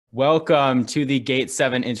Welcome to the Gate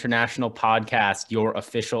 7 International Podcast, your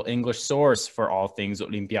official English source for all things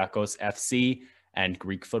Olympiacos FC and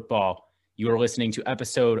Greek football. You are listening to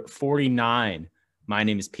episode 49. My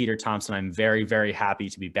name is Peter Thompson. I'm very, very happy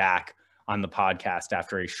to be back on the podcast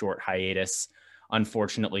after a short hiatus.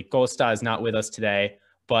 Unfortunately, Costa is not with us today,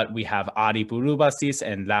 but we have Adi Bouroubasis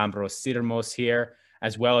and Lambros Sirmos here,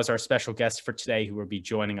 as well as our special guest for today who will be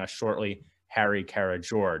joining us shortly, Harry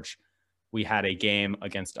Karageorge. We had a game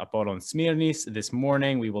against Apollon Smirnis this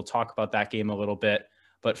morning. We will talk about that game a little bit.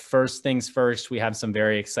 But first things first, we have some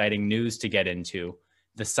very exciting news to get into.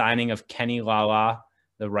 The signing of Kenny Lala,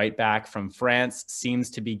 the right back from France, seems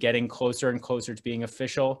to be getting closer and closer to being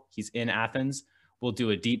official. He's in Athens. We'll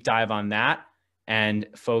do a deep dive on that. And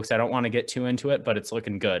folks, I don't want to get too into it, but it's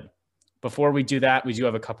looking good. Before we do that, we do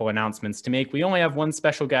have a couple announcements to make. We only have one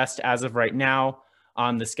special guest as of right now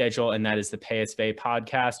on the schedule, and that is the PSV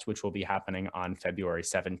podcast, which will be happening on February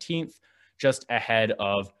 17th, just ahead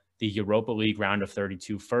of the Europa League round of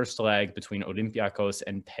 32 first leg between Olympiacos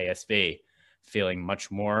and PSV. Feeling much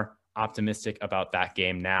more optimistic about that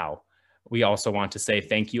game now. We also want to say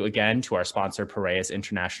thank you again to our sponsor, Piraeus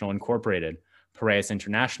International Incorporated. Piraeus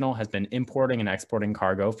International has been importing and exporting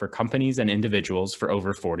cargo for companies and individuals for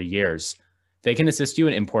over 40 years. They can assist you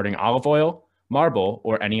in importing olive oil, marble,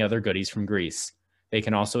 or any other goodies from Greece. They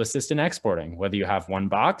can also assist in exporting, whether you have one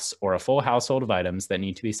box or a full household of items that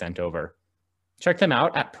need to be sent over. Check them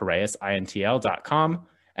out at piraeusintl.com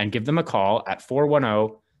and give them a call at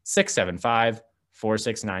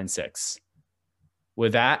 410-675-4696.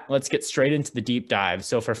 With that, let's get straight into the deep dive.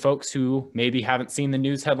 So for folks who maybe haven't seen the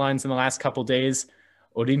news headlines in the last couple days,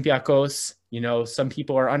 Olympiacos, some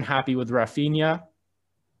people are unhappy with Rafinha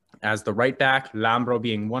as the right back, Lambro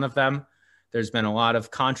being one of them. There's been a lot of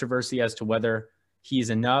controversy as to whether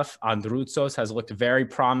he's enough. Androutsos has looked very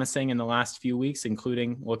promising in the last few weeks,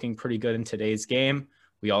 including looking pretty good in today's game.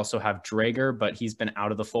 We also have Drager, but he's been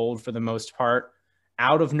out of the fold for the most part.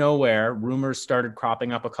 Out of nowhere, rumors started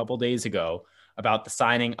cropping up a couple days ago about the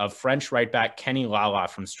signing of French right back Kenny Lala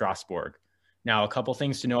from Strasbourg. Now, a couple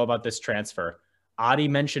things to know about this transfer. Adi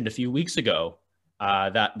mentioned a few weeks ago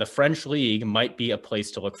that the French league might be a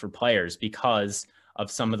place to look for players because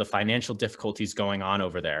of some of the financial difficulties going on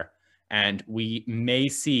over there. And we may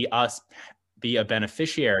see us be a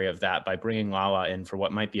beneficiary of that by bringing Lala in for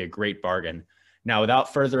what might be a great bargain. Now,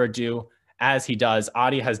 without further ado, as he does,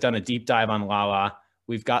 Adi has done a deep dive on Lala.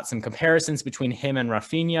 We've got some comparisons between him and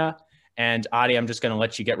Rafinha. And Adi, I'm just going to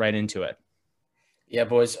let you get right into it. Yeah,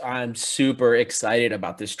 boys, I'm super excited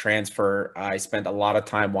about this transfer. I spent a lot of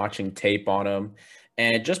time watching tape on him.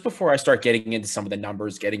 And just before I start getting into some of the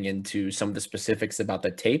numbers, getting into some of the specifics about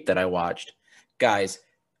the tape that I watched, guys,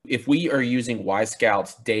 if we are using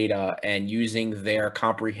Wyscout's data and using their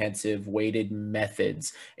comprehensive weighted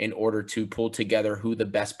methods in order to pull together who the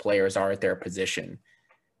best players are at their position,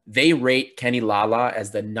 they rate Kenny Lala as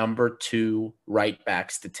the number 2 right back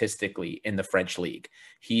statistically in the French league.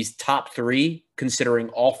 He's top 3 considering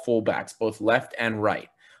all fullbacks, both left and right.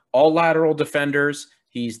 All lateral defenders,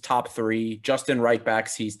 he's top 3. Just in right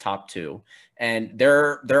backs, he's top 2. And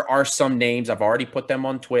there are some names, I've already put them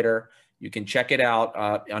on Twitter. You can check it out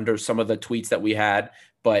under some of the tweets that we had,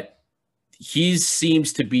 but he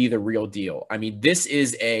seems to be the real deal. I mean, this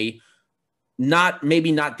is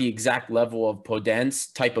maybe not the exact level of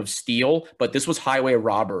Podence type of steal, but this was highway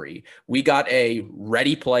robbery. We got a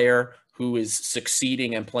ready player who is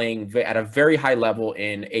succeeding and playing at a very high level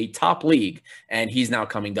in a top league, and he's now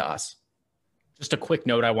coming to us. Just a quick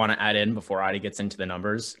note I want to add in before Adi gets into the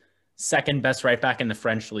numbers. Second best right back in the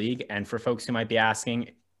French league, and for folks who might be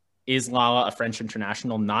asking, is Lala a French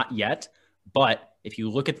international? Not yet. But if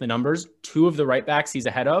you look at the numbers, 2 of the right backs he's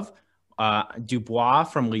ahead of, Dubois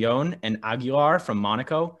from Lyon and Aguilar from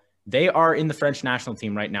Monaco, they are in the French national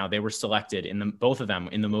team right now. They were selected both of them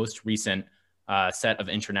in the most recent set of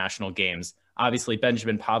international games. Obviously,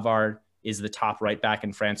 Benjamin Pavard is the top right back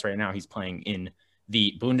in France right now. He's playing in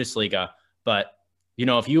the Bundesliga. But,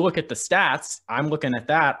 if you look at the stats, I'm looking at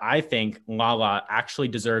that. I think Lala actually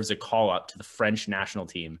deserves a call up to the French national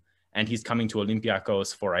team. And he's coming to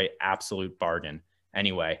Olympiacos for an absolute bargain.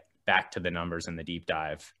 Anyway, back to the numbers and the deep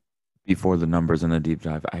dive. Before the numbers and the deep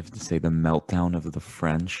dive, I have to say the meltdown of the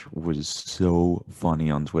French was so funny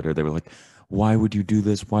on Twitter. They were like, why would you do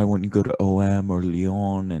this? Why wouldn't you go to OM or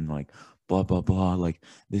Lyon and like blah, blah, blah. Like,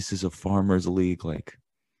 this is a farmers league. Like,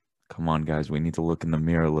 come on, guys. We need to look in the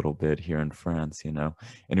mirror a little bit here in France, And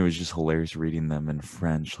it was just hilarious reading them in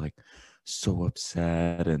French, like so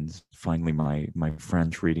upset. And finally, my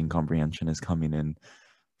French reading comprehension is coming in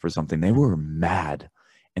for something. They were mad.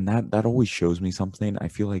 And that always shows me something. I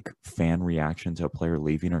feel like fan reaction to a player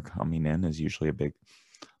leaving or coming in is usually a big,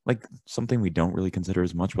 like, something we don't really consider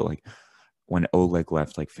as much. But like when Oleg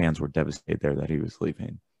left, like, fans were devastated there that he was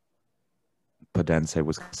leaving. Podence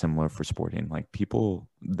was similar for Sporting. Like, people,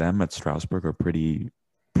 them at Strasbourg are pretty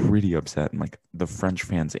upset, and like the French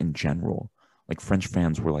fans in general. Like, French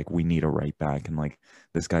fans were like, we need a right back, and like,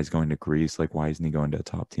 this guy's going to Greece. Like, why isn't he going to a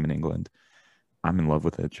top team in England? I'm in love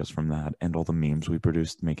with it just from that, and all the memes we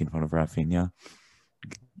produced making fun of Rafinha.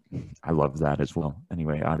 I love that as well.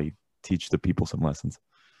 Anyway, Adi, teach the people some lessons.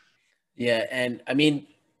 Yeah, and I mean,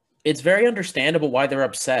 it's very understandable why they're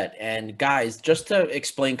upset. And guys, just to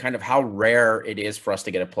explain kind of how rare it is for us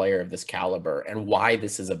to get a player of this caliber and why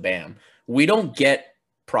this is a BAM, we don't get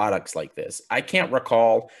products like this. I can't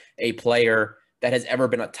recall a player that has ever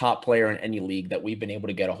been a top player in any league that we've been able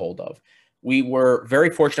to get a hold of. We were very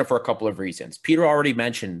fortunate for a couple of reasons. Peter already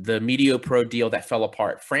mentioned the Media Pro deal that fell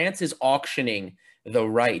apart. France is auctioning the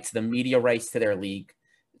rights, the media rights to their league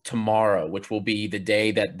tomorrow, which will be the day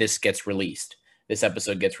that this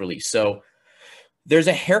episode gets released. So there's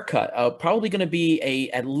a haircut, probably going to be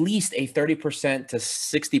at least a 30% to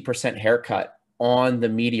 60% haircut on the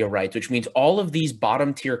media rights, which means all of these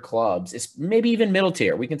bottom tier clubs, maybe even middle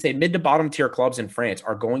tier, we can say mid to bottom tier clubs in France,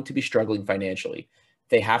 are going to be struggling financially.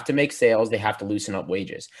 They have to make sales. They have to loosen up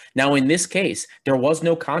wages. Now, in this case, there was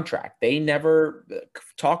no contract.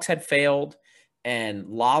 Talks had failed, and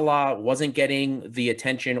Lala wasn't getting the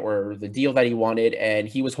attention or the deal that he wanted, and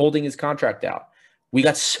he was holding his contract out. We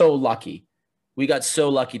got so lucky. We got so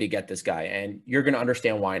lucky to get this guy, and you're going to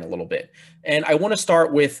understand why in a little bit. And I want to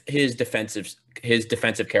start with his defensive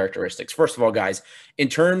characteristics. First of all, guys, in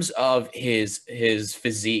terms of his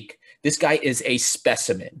physique, this guy is a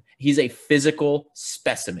specimen. He's a physical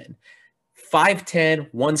specimen. 5'10",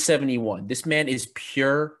 171. This man is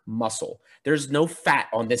pure muscle. There's no fat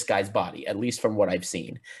on this guy's body, at least from what I've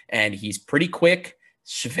seen. And he's pretty quick,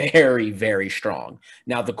 very, very strong.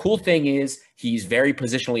 Now, the cool thing is he's very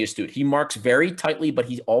positionally astute. He marks very tightly, but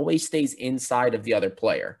he always stays inside of the other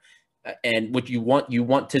player. And what you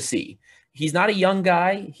want to see. He's not a young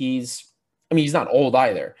guy. He's not old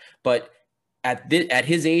either. But at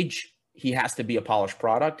his age, he has to be a polished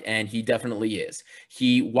product, and he definitely is.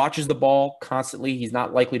 He watches the ball constantly. He's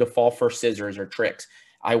not likely to fall for scissors or tricks.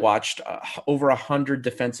 I watched over 100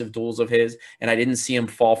 defensive duels of his, and I didn't see him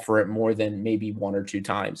fall for it more than maybe one or two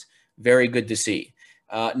times. Very good to see.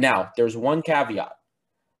 Now, there's one caveat.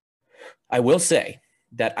 I will say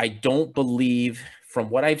that I don't believe, from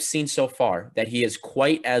what I've seen so far, that he is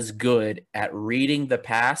quite as good at reading the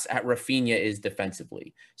pass at Rafinha is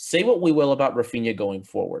defensively. Say what we will about Rafinha going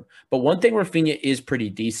forward, but one thing Rafinha is pretty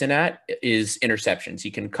decent at is interceptions.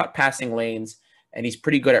 He can cut passing lanes, and he's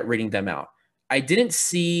pretty good at reading them out. I didn't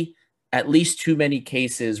see at least too many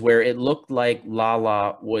cases where it looked like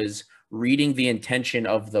Lala was reading the intention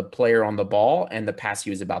of the player on the ball and the pass he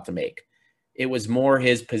was about to make. It was more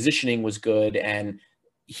his positioning was good, and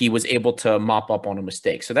he was able to mop up on a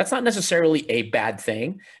mistake. So that's not necessarily a bad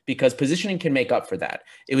thing, because positioning can make up for that.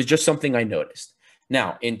 It was just something I noticed.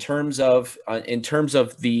 Now, in terms of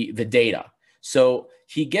the data, so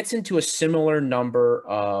he gets into a similar number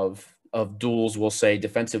of duels, we'll say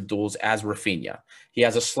defensive duels, as Rafinha. He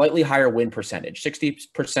has a slightly higher win percentage,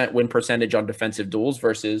 60% win percentage on defensive duels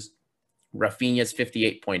versus Rafinha's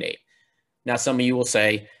 58.8. Now, some of you will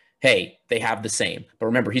say, hey, they have the same. But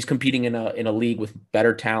remember, he's competing in a league with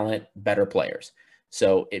better talent, better players.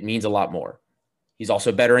 So it means a lot more. He's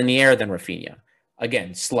also better in the air than Rafinha.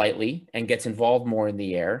 Again, slightly, and gets involved more in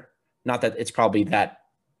the air. Not that it's probably that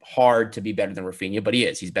hard to be better than Rafinha, but he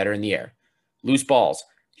is. He's better in the air. Loose balls.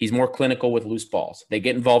 He's more clinical with loose balls. They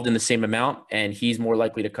get involved in the same amount, and he's more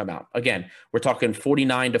likely to come out. Again, we're talking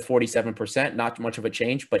 49 to 47%, not much of a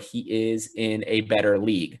change, but he is in a better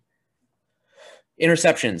league.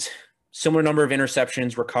 Interceptions, similar number of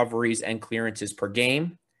interceptions, recoveries, and clearances per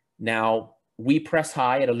game. Now, we press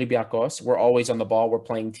high at Olympiacos. We're always on the ball. We're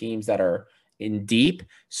playing teams that are in deep.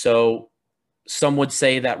 So some would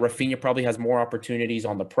say that Rafinha probably has more opportunities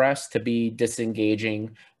on the press to be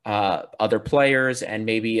disengaging other players and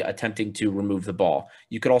maybe attempting to remove the ball.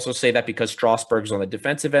 You could also say that because Strasbourg's on the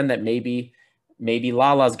defensive end, that maybe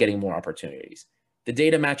Lala's getting more opportunities. The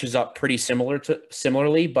data matches up pretty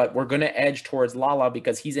similarly, but we're going to edge towards Lala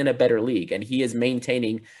because he's in a better league, and he is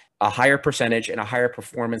maintaining a higher percentage and a higher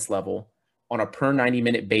performance level on a per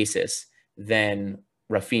 90-minute basis than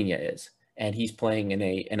Rafinha is, and he's playing in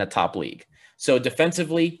a top league. So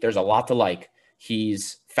defensively, there's a lot to like.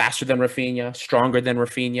 He's faster than Rafinha, stronger than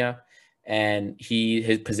Rafinha, and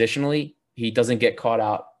his positionally, he doesn't get caught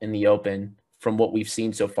out in the open from what we've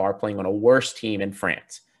seen so far, playing on a worse team in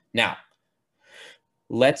France. Now,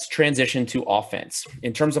 let's transition to offense.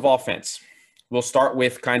 In terms of offense, we'll start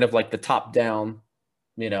with kind of like the top down,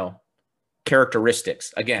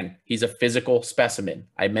 characteristics. Again, he's a physical specimen.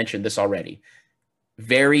 I mentioned this already.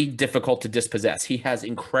 Very difficult to dispossess. He has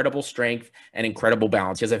incredible strength and incredible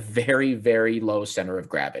balance. He has a very, very low center of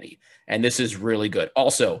gravity. And this is really good.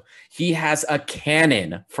 Also, he has a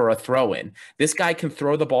cannon for a throw-in. This guy can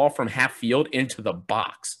throw the ball from half field into the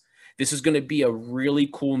box. This is going to be a really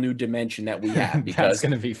cool new dimension that we have because that's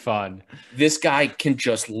going to be fun. This guy can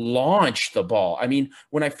just launch the ball. I mean,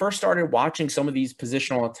 when I first started watching some of these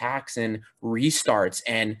positional attacks and restarts,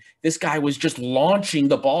 and this guy was just launching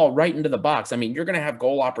the ball right into the box. I mean, you're going to have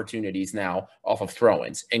goal opportunities now off of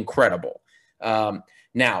throw-ins. Incredible.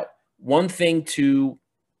 Now, one thing to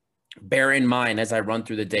bear in mind as I run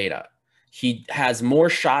through the data, he has more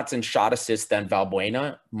shots and shot assists than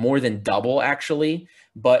Valbuena, more than double actually.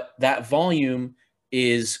 But that volume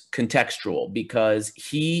is contextual because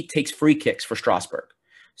he takes free kicks for Strasbourg.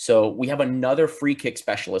 So we have another free kick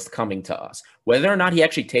specialist coming to us. Whether or not he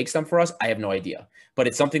actually takes them for us, I have no idea. But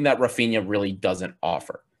it's something that Rafinha really doesn't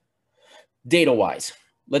offer. Data-wise,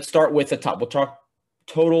 let's start with the top. We'll talk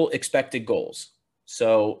total expected goals.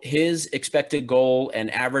 So his expected goal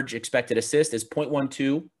and average expected assist is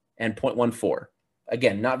 0.12 and 0.14.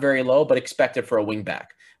 Again, not very low, but expected for a wing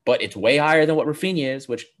back. But it's way higher than what Rafinha is,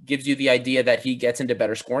 which gives you the idea that he gets into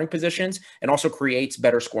better scoring positions and also creates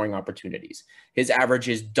better scoring opportunities. His average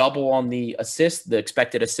is double on the assist, the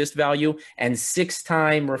expected assist value, and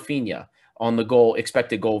 6x Rafinha on the goal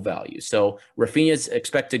expected goal value. So Rafinha's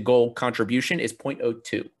expected goal contribution is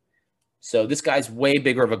 0.02. So this guy's way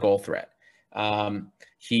bigger of a goal threat.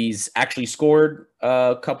 He's actually scored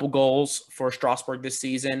a couple goals for Strasbourg this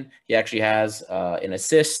season. He actually has an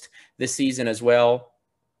assist this season as well.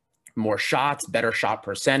 More shots, better shot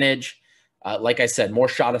percentage. Like I said, more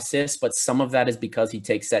shot assists, but some of that is because he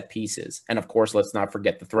takes set pieces. And of course, let's not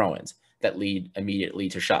forget the throw-ins that lead immediately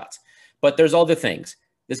to shots. But there's other things.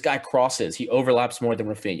 This guy crosses. He overlaps more than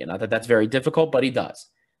Rafinha. Not that that's very difficult, but he does.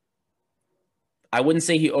 I wouldn't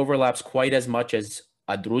say he overlaps quite as much as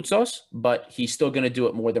Adruzos, but he's still going to do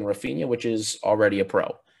it more than Rafinha, which is already a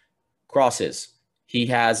pro. Crosses. He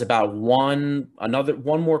has about one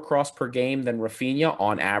more cross per game than Rafinha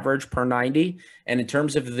on average per 90. And in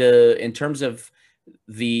terms of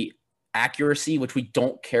the accuracy, which we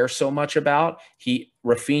don't care so much about,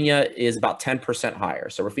 Rafinha is about 10% higher.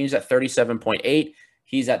 So Rafinha's at 37.8.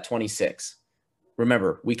 He's at 26.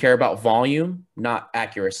 Remember, we care about volume, not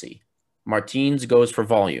accuracy. Martins goes for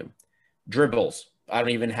volume. Dribbles. I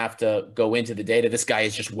don't even have to go into the data. This guy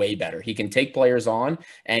is just way better. He can take players on,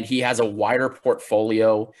 and he has a wider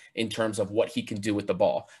portfolio in terms of what he can do with the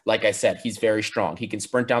ball. Like I said, he's very strong. He can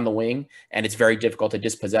sprint down the wing, and it's very difficult to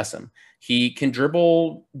dispossess him. He can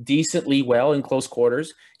dribble decently well in close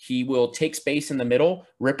quarters. He will take space in the middle,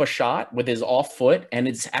 rip a shot with his off foot, and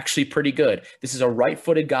it's actually pretty good. This is a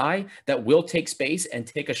right-footed guy that will take space and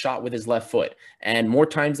take a shot with his left foot. And more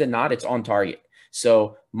times than not, it's on target.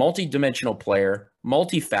 So multi-dimensional player,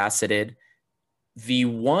 multifaceted. The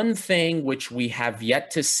one thing which we have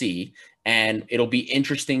yet to see, and it'll be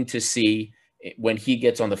interesting to see when he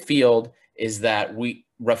gets on the field, is that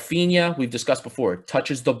Rafinha, we've discussed before,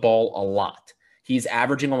 touches the ball a lot. He's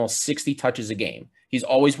averaging almost 60 touches a game. He's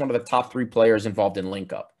always one of the top 3 players involved in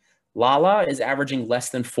link-up. Lala is averaging less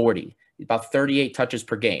than 40. About 38 touches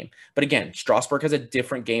per game. But again, Strasbourg has a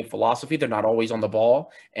different game philosophy. They're not always on the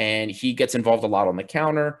ball, and he gets involved a lot on the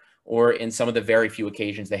counter or in some of the very few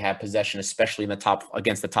occasions they have possession, especially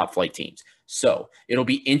against the top flight teams. So it'll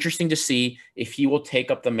be interesting to see if he will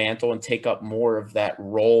take up the mantle and take up more of that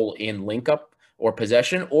role in link-up or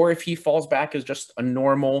possession, or if he falls back as just a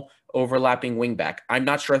normal overlapping wingback. I'm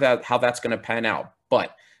not sure how that's going to pan out,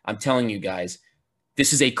 but I'm telling you guys,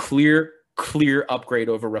 this is a clear upgrade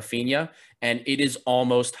over Rafinha, and it is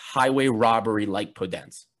almost highway robbery like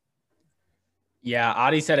Podence. Yeah,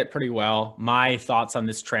 Adi said it pretty well. My thoughts on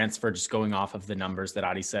this transfer, just going off of the numbers that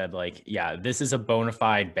Adi said, this is a bona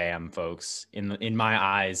fide BAM, folks. In my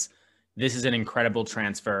eyes, this is an incredible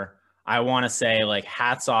transfer. I want to say,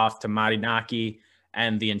 hats off to Marinaki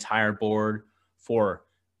and the entire board for,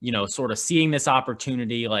 sort of seeing this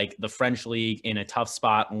opportunity, the French league in a tough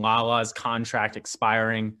spot, Lala's contract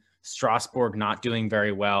expiring, Strasbourg not doing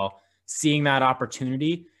very well, seeing that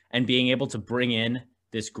opportunity and being able to bring in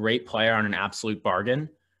this great player on an absolute bargain.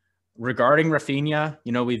 Regarding Rafinha,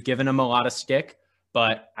 we've given him a lot of stick,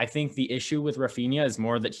 but I think the issue with Rafinha is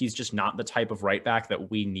more that he's just not the type of right back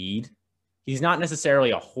that we need. He's not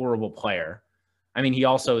necessarily a horrible player, I mean, he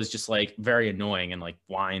also is just like very annoying and like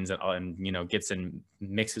whines and you know, gets in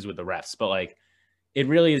mixes with the refs. But like, it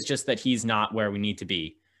really is just that he's not where we need to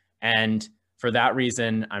be. And for that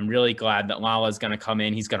reason, I'm really glad that Lala is going to come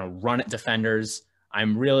in. He's going to run at defenders.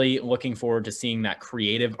 I'm really looking forward to seeing that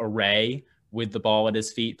creative array with the ball at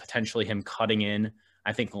his feet, potentially him cutting in.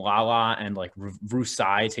 I think Lala and like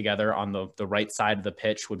Rusai together on the right side of the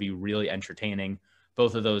pitch would be really entertaining.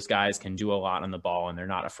 Both of those guys can do a lot on the ball, and they're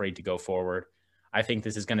not afraid to go forward. I think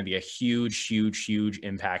this is going to be a huge, huge, huge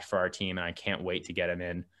impact for our team, and I can't wait to get him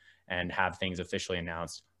in and have things officially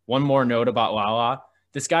announced. One more note about Lala.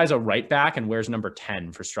 This guy's a right back and wears number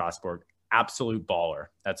 10 for Strasbourg. Absolute baller.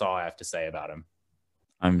 That's all I have to say about him.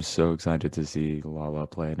 I'm so excited to see Lala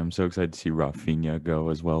play, and I'm so excited to see Rafinha go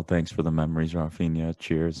as well. Thanks for the memories, Rafinha.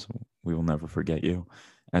 Cheers. We will never forget you.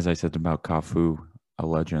 As I said about Cafu, a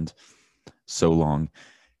legend. So long.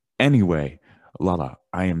 Anyway, Lala,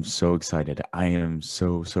 I am so excited. I am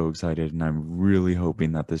so excited, and I'm really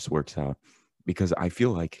hoping that this works out, because I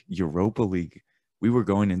feel like Europa League, we were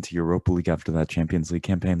going into Europa League after that Champions League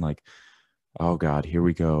campaign like, oh God, here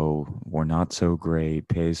we go. We're not so great.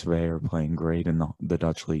 PSV are playing great in the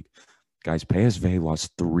Dutch league. Guys, PSV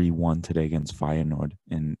lost 3-1 today against Feyenoord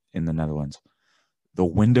in the Netherlands. The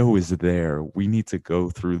window is there. We need to go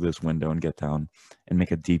through this window and get down and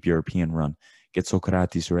make a deep European run. Get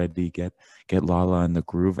Socrates ready, get Lala in the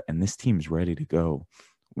groove, and this team's ready to go.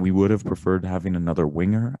 We would have preferred having another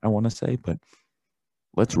winger, I want to say, but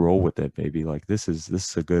let's roll with it, baby. Like this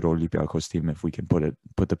is a good Olympiacos team if we can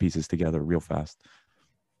put the pieces together real fast.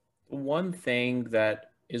 One thing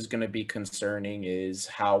that is going to be concerning is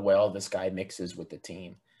how well this guy mixes with the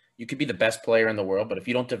team. You could be the best player in the world, but if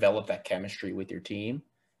you don't develop that chemistry with your team,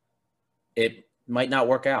 it might not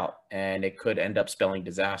work out, and it could end up spelling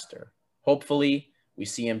disaster. Hopefully, we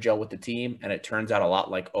see him gel with the team, and it turns out a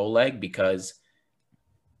lot like Oleg, because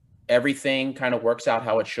everything kind of works out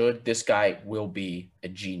how it should. This guy will be a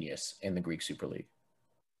genius in the Greek Super League.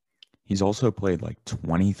 He's also played like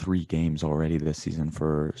 23 games already this season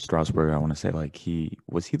for Strasbourg. I want to say like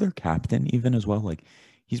was their captain even as well? Like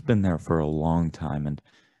he's been there for a long time, and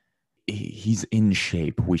he's in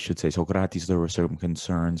shape, we should say. Socrates, there were some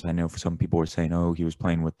concerns. I know for some people were saying, oh, he was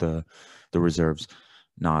playing with the reserves.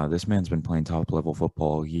 Nah, this man's been playing top level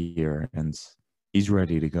football all year, and he's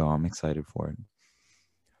ready to go. I'm excited for it.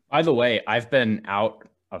 By the way, I've been out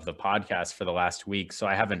of the podcast for the last week, so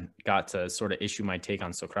I haven't got to sort of issue my take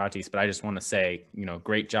on Socrates, but I just want to say, you know,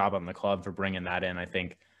 great job on the club for bringing that in. I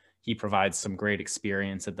think he provides some great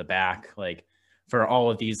experience at the back, like for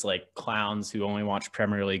all of these like clowns who only watch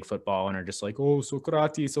Premier League football and are just like, oh,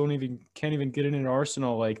 Socrates can't even get in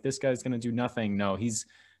Arsenal. Like this guy's going to do nothing. No,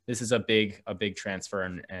 this is a big transfer.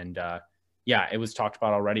 And yeah, it was talked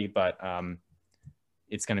about already, but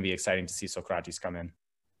it's going to be exciting to see Socrates come in.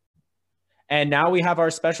 And now we have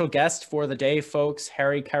our special guest for the day, folks,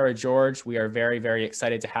 Harry Karageorge. We are very, very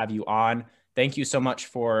excited to have you on. Thank you so much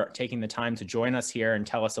for taking the time to join us here and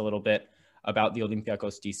tell us a little bit about the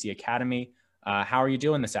Olympiacos DC Academy. How are you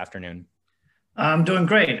doing this afternoon? I'm doing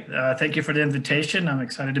great. Thank you for the invitation. I'm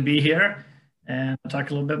excited to be here and talk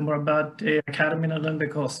a little bit more about the Academy in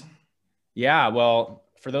Olympiacos. Yeah, well,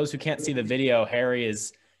 for those who can't see the video, Harry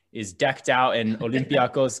is decked out in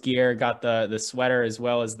Olympiacos gear, got the sweater as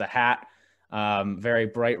well as the hat. Very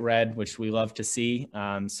bright red, which we love to see.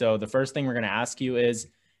 So the first thing we're going to ask you is,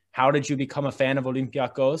 how did you become a fan of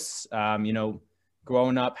Olympiacos? You know,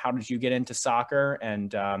 growing up, how did you get into soccer?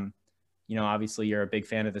 And, you know, obviously you're a big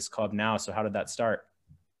fan of this club now. So how did that start?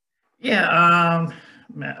 Yeah,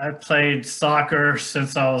 I played soccer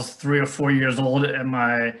since I was 3 or 4 years old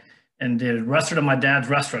in the restaurant of my dad's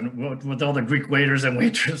restaurant with all the Greek waiters and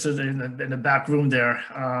waitresses in the back room there.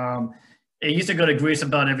 I used to go to Greece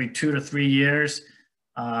about every 2 to 3 years.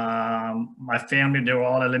 My family, they were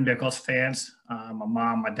all Olympiacos fans. My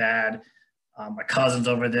mom, my dad, my cousins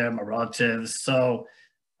over there, my relatives. So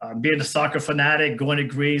being a soccer fanatic, going to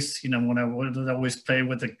Greece, you know, when I would always play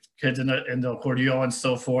with the kids in the accordion and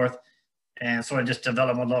so forth. And so I just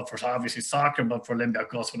developed my love for obviously soccer, but for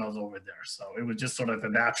Olympiacos when I was over there. So it was just sort of a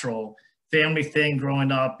natural family thing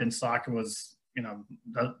growing up, and soccer was, you know,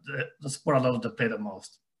 the sport I loved to play the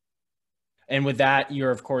most. And with that, you're,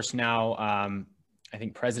 of course, now, I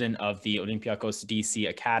think, president of the Olympiacos DC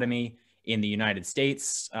Academy in the United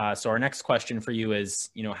States. So our next question for you is,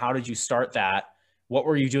 you know, how did you start that? What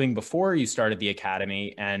were you doing before you started the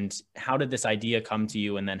academy? And how did this idea come to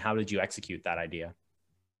you? And then how did you execute that idea?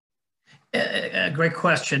 Great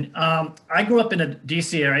question. I grew up in the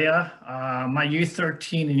DC area. My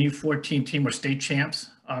U13 and U14 team were state champs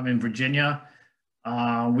in Virginia.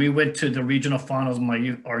 We went to the regional finals.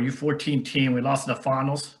 Our U14 team, we lost in the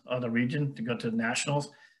finals of the region to go to the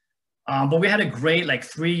nationals. But we had a great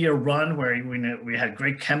 3-year run where we had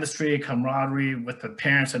great chemistry, camaraderie with the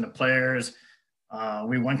parents and the players.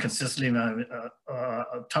 We won consistently in a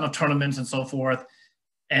ton of tournaments and so forth.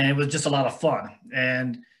 And it was just a lot of fun.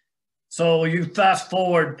 And so you fast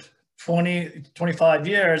forward 20, 25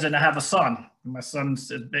 years and I have a son. My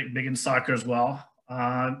son's big in soccer as well.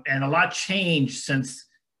 And a lot changed since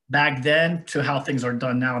back then to how things are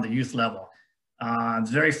done now at the youth level. It's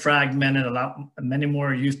very fragmented, many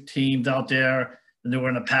more youth teams out there than there were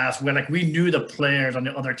in the past. Where we knew the players on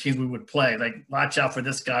the other teams we would play. Watch out for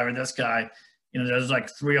this guy or this guy. There's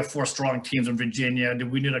 3 or 4 strong teams in Virginia.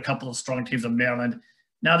 We knew a couple of strong teams in Maryland.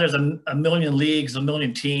 Now there's a million leagues, a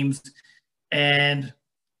million teams. And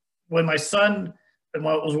when my son, and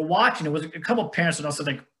when I was watching, it was a couple of parents and I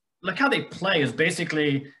said, look how they play is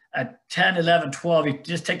basically at 10, 11, 12, you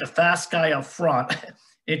just take the fast guy up front.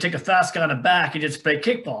 You take a fast guy in the back, you just play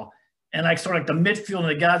kickball. And the midfield and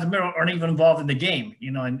the guys in the middle aren't even involved in the game,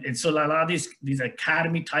 and so a lot of these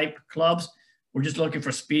academy type clubs were just looking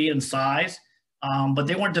for speed and size, but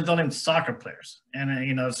they weren't developing soccer players. And,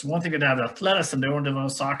 it's one thing to have athleticism, they weren't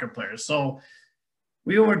developing soccer players. So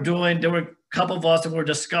there were a couple of us that were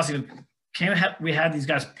discussing, we had these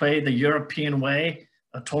guys play the European way,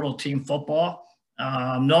 a total team football.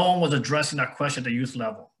 No one was addressing that question at the youth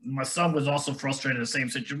level. My son was also frustrated in the same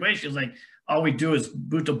situation. He's all we do is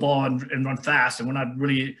boot the ball and run fast, and we're not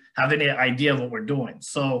really have any idea of what we're doing.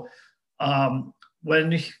 So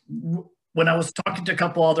when I was talking to a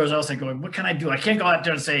couple others, I was going, what can I do? I can't go out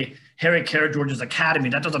there and say Harry Caregeorge's academy.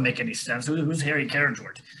 That doesn't make any sense. Who's Harry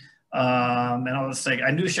Caregeorge? And I was saying, I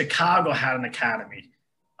knew Chicago had an academy.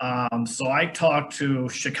 So I talked to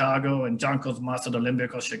Chicago and John Cosmas of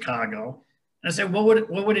Olympiacos Chicago. And I said, what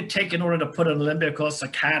would it take in order to put an Olympiacos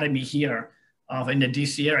academy here in the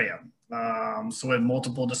DC area? So we had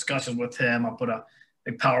multiple discussions with him. I put a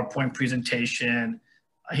big PowerPoint presentation.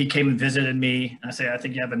 He came and visited me. I said, I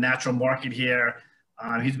think you have a natural market here.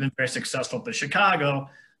 He's been very successful up in Chicago.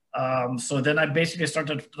 So then I basically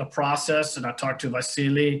started the process, and I talked to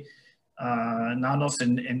Vasily Nanos,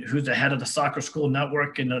 and who's the head of the soccer school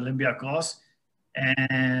network in Olympiacos,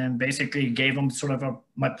 and basically gave him sort of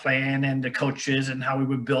my plan and the coaches and how we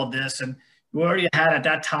would build this. And we already had at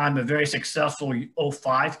that time a very successful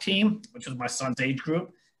 05 team, which was my son's age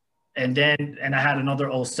group. And I had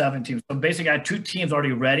another 07 team. So basically I had 2 teams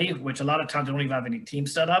already ready, which a lot of times I don't even have any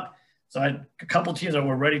teams set up. So I had a couple of teams that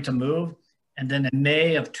were ready to move. And then in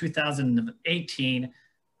May of 2018,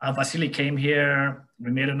 Vasily came here.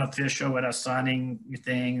 We made an official with a signing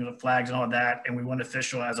thing, the flags and all that. And we went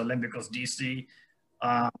official as Olympiacos DC,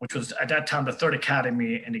 which was at that time the 3rd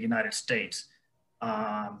academy in the United States.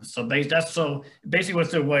 So basically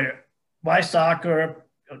what's the way my soccer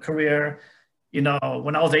career, when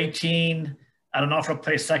I was 18, I had an offer to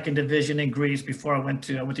play 2nd division in Greece before I went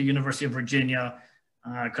to University of Virginia.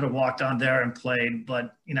 I could have walked on there and played,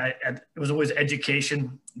 but it was always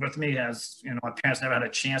education with me, as my parents never had a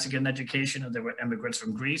chance to get an education, and they were immigrants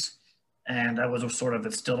from Greece, and that was sort of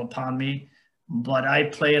instilled upon me. But I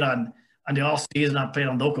played on the off season. I played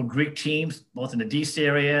on local Greek teams, both in the DC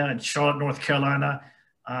area and Charlotte, North Carolina.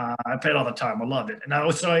 I played all the time. I loved it, and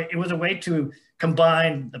it was a way to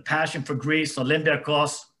combine the passion for Greece,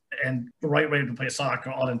 Olympiacos, and the right way to play soccer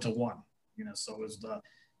all into one. So it was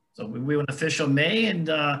So we went official May, and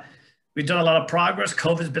we've done a lot of progress.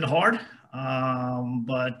 COVID's been hard,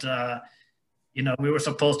 but we were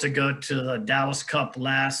supposed to go to the Dallas Cup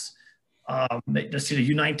last to see the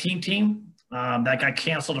U19 team. That got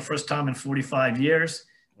canceled the first time in 45 years.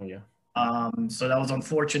 Oh, yeah. So that was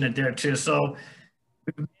unfortunate there too. So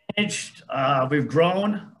we've managed, we've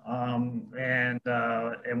grown, and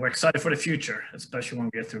we're excited for the future, especially when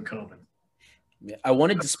we get through COVID. I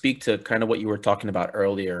wanted to speak to kind of what you were talking about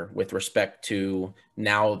earlier with respect to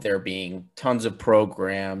now there being tons of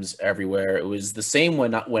programs everywhere. It was the same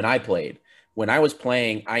when I played. When I was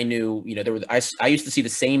playing, I knew, I used to see the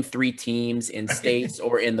same 3 teams in states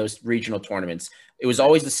or in those regional tournaments. It was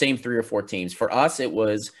always the same 3 or 4 teams. For us, it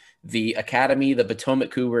was the academy, the Potomac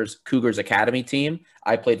Cougars Academy team.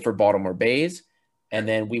 I played for Baltimore Bays. And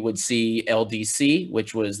then we would see LDC,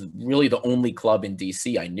 which was really the only club in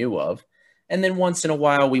DC I knew of. And then once in a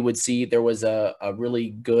while, we would see there was a really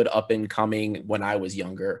good up-and-coming, when I was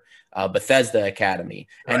younger, Bethesda Academy.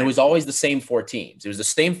 And It was always the same 4 teams. It was the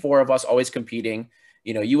same 4 of us always competing.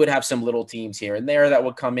 You would have some little teams here and there that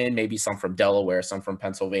would come in, maybe some from Delaware, some from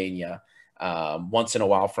Pennsylvania. once in a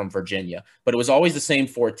while from Virginia, but it was always the same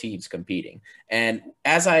 4 teams competing. And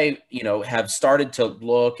as I, have started to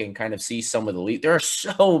look and kind of see some of the league, there are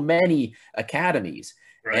so many academies,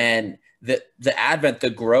 right. And the advent, the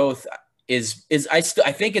growth is I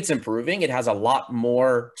think it's improving. It has a lot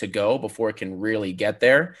more to go before it can really get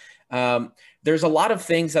there. There's a lot of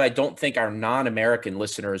things that I don't think our non-American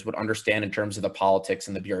listeners would understand in terms of the politics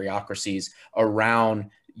and the bureaucracies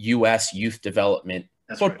around U.S. youth development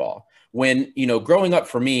football. Right. When, growing up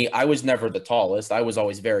for me, I was never the tallest. I was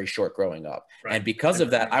always very short growing up. Right. And because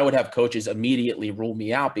of that, I would have coaches immediately rule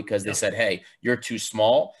me out because they said, hey, you're too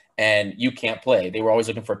small and you can't play. They were always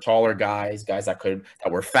looking for taller guys that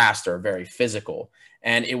were faster, very physical.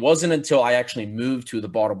 And it wasn't until I actually moved to the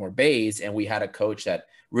Baltimore Bays and we had a coach that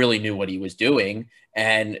really knew what he was doing.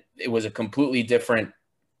 And it was a completely different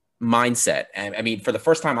mindset. And I mean, for the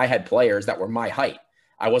first time, I had players that were my height.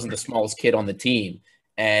 I wasn't the smallest kid on the team.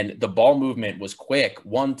 And the ball movement was quick,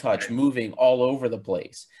 one touch, moving all over the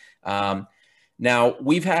place. Now,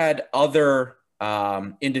 we've had other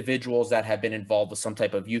individuals that have been involved with some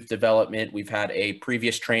type of youth development. We've had a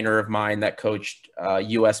previous trainer of mine that coached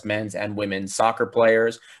U.S. men's and women's soccer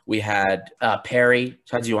players. We had Perry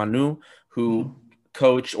Tajiwanu, who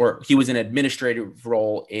coached, or he was an administrative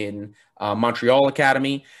role in Montreal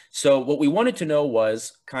Academy. So what we wanted to know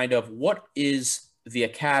was kind of what is the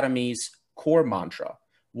Academy's core mantra?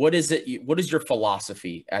 What is it? What is your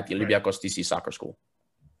philosophy at the Olympiacos DC Soccer School?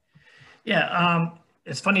 Yeah,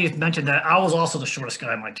 it's funny you mentioned that. I was also the shortest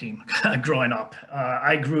guy on my team growing up.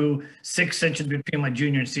 I grew 6 inches between my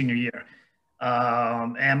junior and senior year.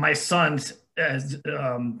 And my son's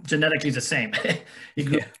genetically the same. He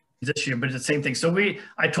grew this year, but it's the same thing. So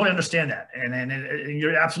I totally understand that. And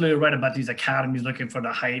you're absolutely right about these academies looking for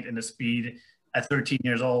the height and the speed at 13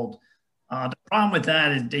 years old. The problem with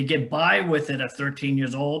that is they get by with it at 13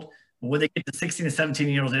 years old, but when they get to 16 and 17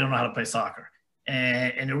 years old, they don't know how to play soccer.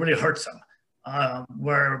 And it really hurts them.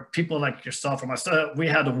 Where people like yourself or myself, we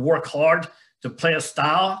had to work hard to play a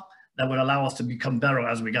style that would allow us to become better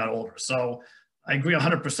as we got older. So I agree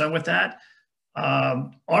 100% with that.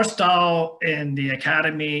 Our style in the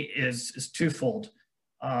academy is twofold.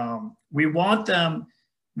 We want them,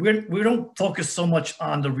 we don't focus so much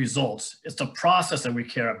on the results. It's the process that we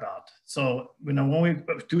care about. So, when we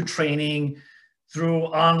do training through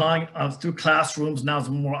online, through classrooms, now it's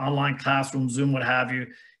more online classrooms, Zoom, what have you,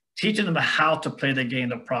 teaching them how to play the game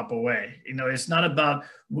the proper way. It's not about,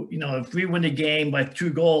 if we win the game by 2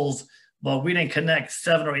 goals, but we didn't connect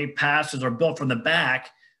 7 or 8 passes or built from the back,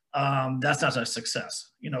 that's not a success.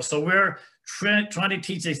 So we're trying to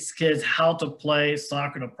teach these kids how to play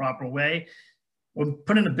soccer the proper way. We're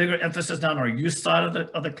putting a bigger emphasis now on our youth side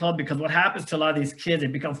of the club, because what happens to a lot of these kids, they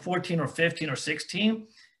become 14 or 15 or 16,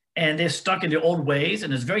 and they're stuck in the old ways,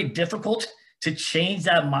 and it's very difficult to change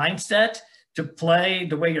that mindset to play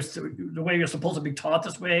the way you're supposed to be taught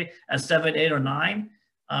this way at 7, 8, or 9.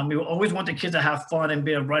 We always want the kids to have fun and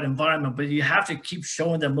be in the right environment, but you have to keep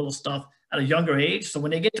showing them little stuff at a younger age. So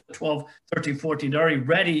when they get to 12, 13, 14, they're already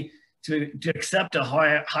ready to accept a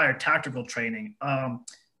higher tactical training.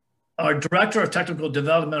 Our director of technical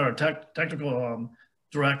development, or technical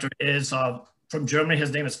director, is from Germany.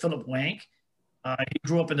 His name is Philip Wank. He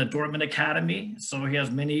grew up in the Dortmund Academy, so he has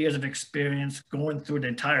many years of experience going through the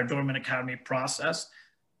entire Dortmund Academy process.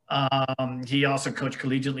 He also coached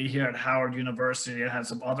collegiately here at Howard University and had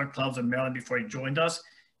some other clubs in Maryland before he joined us.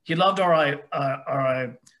 He loved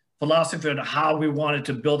our philosophy of how we wanted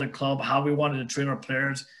to build a club, how we wanted to train our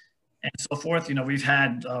players, and so forth. We've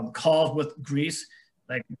had calls with Greece.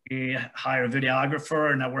 Like, we hire a videographer,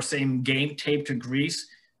 and now we're sending game tape to Greece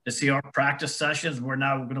to see our practice sessions. We're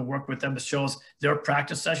now going to work with them to show us their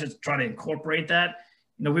practice sessions, try to incorporate that.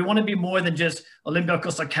 We want to be more than just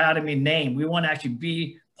Olympiacos Academy name. We want to actually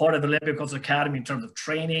be part of Olympiacos Academy in terms of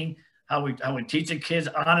training, how we teach the kids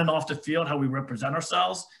on and off the field, how we represent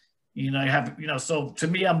ourselves. So to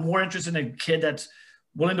me, I'm more interested in a kid that's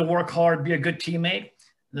willing to work hard, be a good teammate,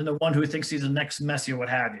 than the one who thinks he's the next Messi or what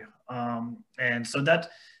have you. And so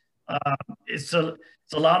that it's a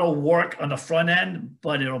lot of work on the front end,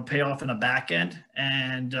 but it'll pay off in the back end.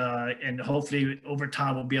 And hopefully over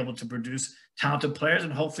time we'll be able to produce talented players,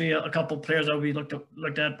 and hopefully a couple of players that will be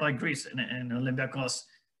looked at by Greece and Olympiacos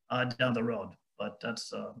down the road. But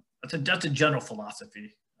that's a general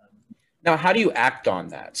philosophy. Now, how do you act on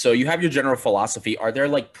that? So you have your general philosophy. Are there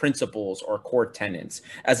like principles or core tenets?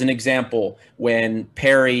 As an example, when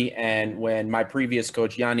Perry and when my previous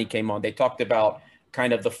coach, Yanni, came on, they talked about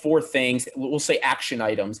kind of the 4 things, we'll say action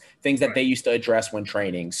items, things that they used to address when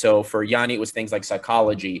training. So for Yanni, it was things like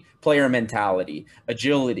psychology, player mentality,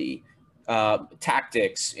 agility,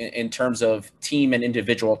 tactics in terms of team and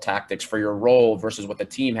individual tactics for your role versus what the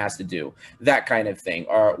team has to do, that kind of thing?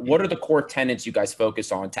 Or what are the core tenets you guys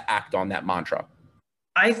focus on to act on that mantra?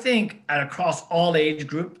 I think across all age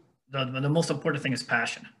group, the most important thing is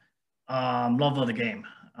passion, love of the game.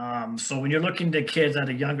 So when you're looking to kids at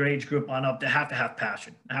a younger age group on up, they have to have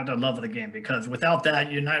passion, they have to love of the game, because without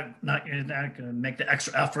that, you're not going to make the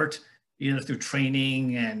extra effort either through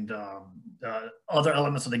training and other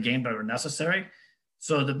elements of the game that are necessary.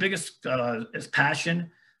 So the biggest is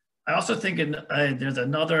passion. I also think there's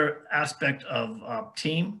another aspect of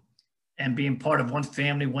team and being part of one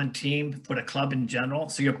family, one team for the club in general.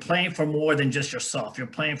 So you're playing for more than just yourself. You're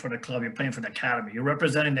playing for the club. You're playing for the academy. You're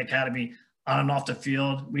representing the academy on and off the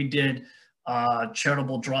field. We did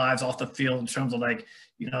charitable drives off the field in terms of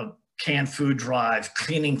canned food drives,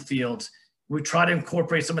 cleaning fields. We try to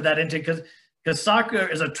incorporate some of that into, because soccer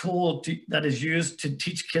is a tool that is used to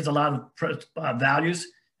teach kids a lot of values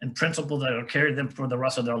and principles that will carry them for the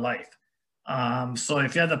rest of their life. So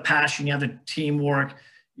if you have the passion, you have the teamwork,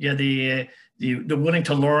 you have the willing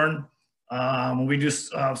to learn. When we do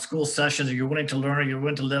school sessions, you're willing to learn, you're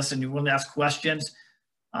willing to listen, you're willing to ask questions.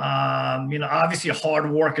 Obviously hard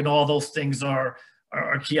work and all those things are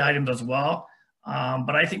key items as well.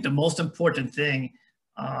 But I think the most important thing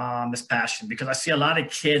is passion, because I see a lot of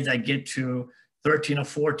kids that get to 13 or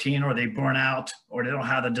 14, or they burn out, or they don't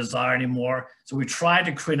have the desire anymore. So we try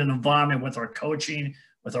to create an environment with our coaching,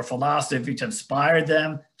 with our philosophy, to inspire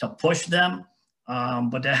them, to push them.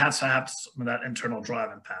 But they have to have some of that internal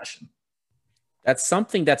drive and passion. That's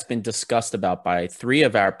something that's been discussed about by three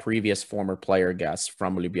of our previous former player guests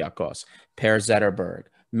from Olympiacos: Per Zetterberg,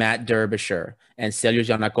 Matt Derbyshire, and Stelios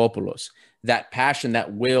Giannakopoulos. That passion,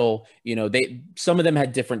 that will, some of them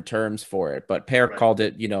had different terms for it, but Per called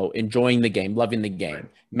it, enjoying the game, loving the game. Right.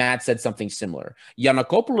 Matt said something similar.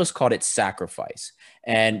 Giannakopoulos called it sacrifice.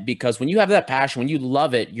 And because when you have that passion, when you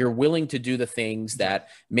love it, you're willing to do the things that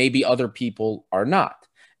maybe other people are not.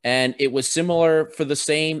 And it was similar for the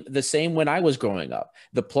same when I was growing up.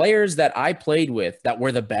 The players that I played with that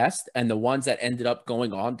were the best, and the ones that ended up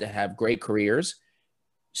going on to have great careers,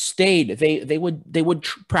 stayed. They would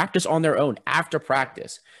practice on their own. After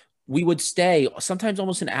practice, we would stay sometimes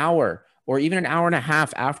almost an hour or even an hour and a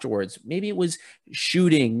half afterwards. Maybe it was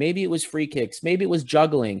shooting, maybe it was free kicks, maybe it was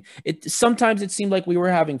juggling. Sometimes it seemed like we were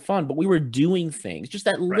having fun, but we were doing things just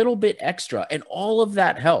that little bit extra, and all of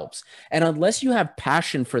that helps. And unless you have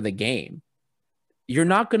passion for the game, you're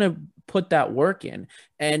not going to put that work in.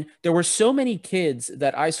 And there were so many kids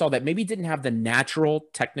that I saw that maybe didn't have the natural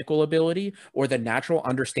technical ability or the natural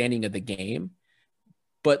understanding of the game,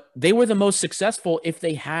 but they were the most successful if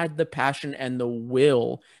they had the passion and the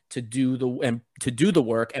will to do the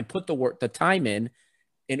work and put the time in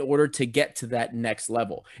order to get to that next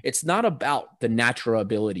level. It's not about the natural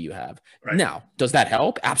ability you have. Right. Now, does that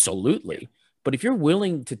help? Absolutely. But if you're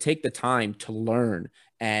willing to take the time to learn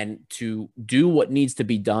and to do what needs to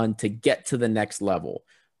be done to get to the next level,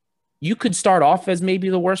 you could start off as maybe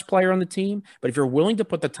the worst player on the team, but if you're willing to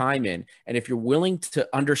put the time in, and if you're willing to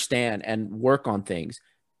understand and work on things,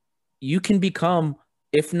 you can become,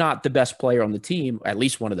 if not the best player on the team, at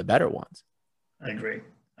least one of the better ones. I agree.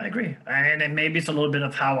 And maybe it's a little bit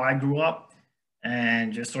of how I grew up,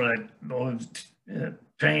 and just sort of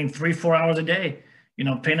training 3-4 hours a day,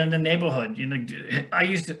 playing in the neighborhood. I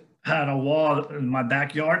used to had a wall in my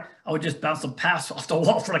backyard. I would just bounce a pass off the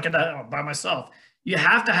wall for like an hour by myself. You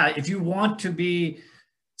have to have, if you want to be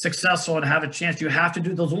successful and have a chance, you have to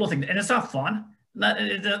do those little things. And it's not fun.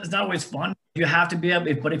 It's not always fun. You have to be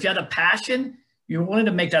able, but if you have a passion, you're willing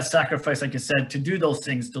to make that sacrifice, like you said, to do those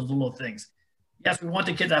things, those little things. Yes, we want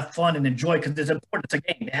the kids to have fun and enjoy, because it's important. It's a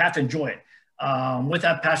game. They have to enjoy it. With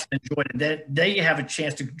that passion, enjoy it. And then you have a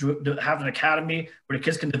chance to have an academy where the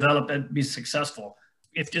kids can develop and be successful.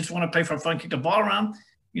 If you just want to play for fun, kick the ball around,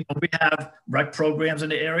 we have rec programs in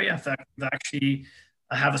the area. In fact, we actually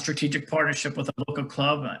have a strategic partnership with a local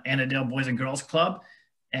club, Annandale Boys and Girls Club.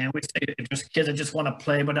 And we say if there's kids that just want to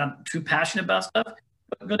play but not too passionate about stuff,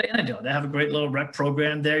 go to Annandale. They have a great little rec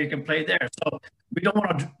program there. You can play there. So we don't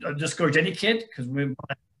want to discourage any kid, because we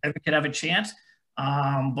want every kid have a chance.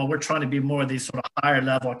 But we're trying to be more of these sort of higher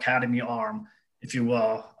level academy arm, if you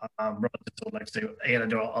will, relative to, like, say,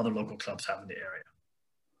 Annandale or other local clubs have in the area.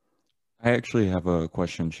 I actually have a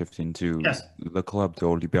question shifting to the club, to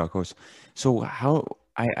Olympiacos. So how,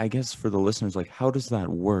 I guess for the listeners, like, how does that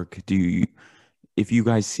work? If you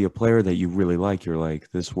guys see a player that you really like, you're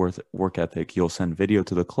like, this work ethic, you'll send video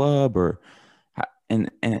to the club, or,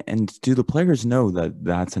 and do the players know that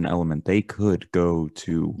that's an element? They could go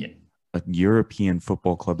to a European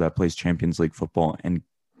football club that plays Champions League football and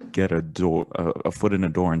get a foot in a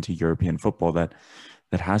door into European football, that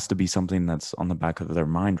has to be something that's on the back of their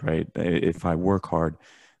mind, right? If I work hard,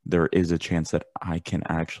 there is a chance that I can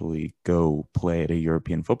actually go play at a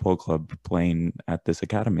European football club playing at this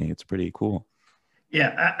academy. It's pretty cool.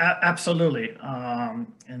 Yeah, absolutely.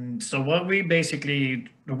 And so what we basically,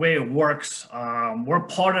 the way it works,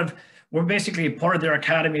 we're basically part of their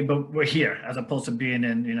academy, but we're here as opposed to being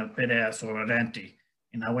in, Pires or Renti.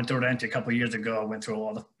 I went to Renti a couple of years ago. I went through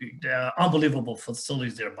all the unbelievable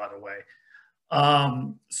facilities there, by the way.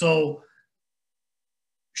 So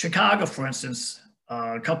Chicago, for instance,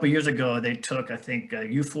 a couple of years ago, they took, I think, a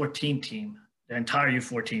U14 team, the entire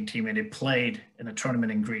U14 team, and they played in a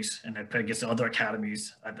tournament in Greece, and they played against the other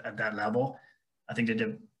academies at that level. I think they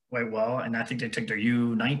did quite well, and I think they took their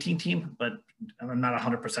U19 team, but I'm not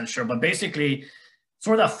 100% sure. But basically,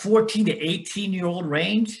 sort of that 14 to 18-year-old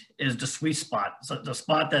range is the sweet spot. So the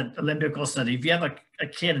spot that Olympiacos said, if you have a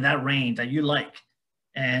kid in that range that you like,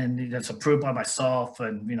 and that's approved by myself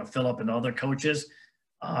and Philip and other coaches,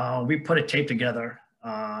 we put a tape together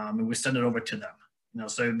and we send it over to them.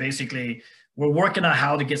 So basically, we're working on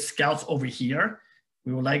how to get scouts over here.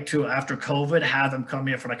 We would like to, after COVID, have them come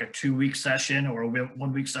here for like a 2-week session or a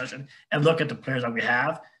 1-week session and look at the players that we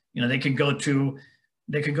have. They can go to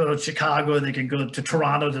Chicago, they can go to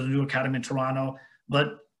Toronto, there's a new academy in Toronto.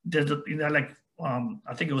 But there's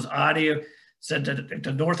I think it was Adi said that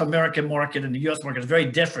the North American market and the US market is very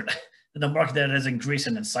different than the market that is in Greece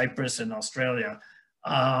and in Cyprus and Australia.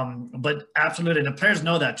 But absolutely, the players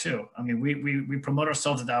know that too. I mean, we promote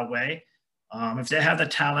ourselves that way. If they have the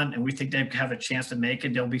talent and we think they have a chance to make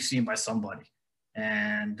it, they'll be seen by somebody.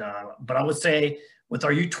 And but I would say with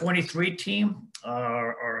our U23 team,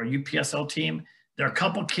 our UPSL team, there are a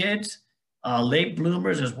couple kids, late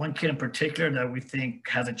bloomers. There's one kid in particular that we think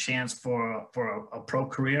has a chance for a pro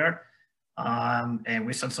career. And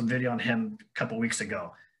we sent some video on him a couple weeks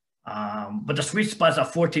ago. But the sweet spot is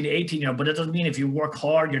at 14 to 18, but it doesn't mean if you work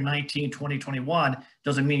hard, you're 19, 20, 21,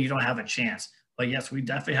 doesn't mean you don't have a chance. But yes, we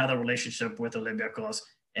definitely have a relationship with Olympiacos,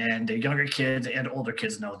 and the younger kids and older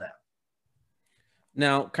kids know that.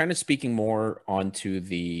 Now, kind of speaking more onto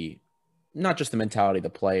not just the mentality of the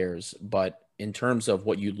players, but in terms of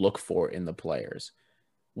what you look for in the players,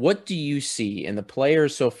 what do you see in the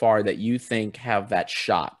players so far that you think have that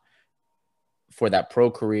shot for that pro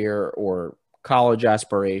career or college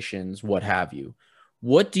aspirations, what have you?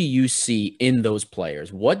 What do you see in those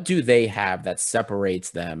players? What do they have that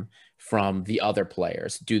separates them from the other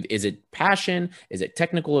players? Is it passion? Is it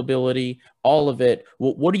technical ability? All of it?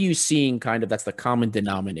 What are you seeing kind of that's the common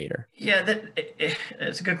denominator? Yeah,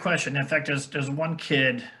 it's a good question. In fact, there's one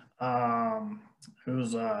kid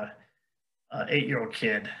who's a 8-year-old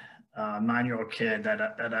kid, 9-year-old kid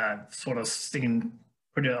that I've sort of seen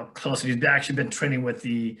pretty up close. He's actually been training with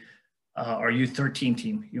our U13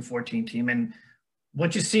 team, U14 team. And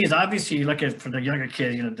what you see is obviously you look at for the younger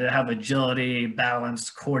kids, they have agility, balance,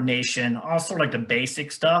 coordination, also like the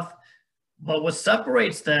basic stuff. But what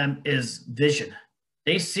separates them is vision.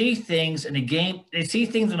 They see things in the game. They see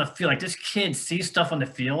things on the field. Like this kid sees stuff on the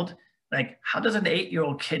field. Like how does an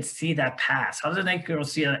 8-year-old kid see that pass? How does an 8-year-old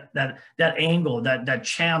see that angle, that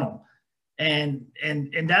channel? And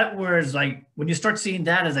that whereas like when you start seeing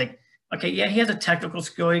that is like, okay, yeah, he has a technical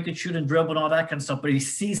skill. He can shoot and dribble and all that kind of stuff, but he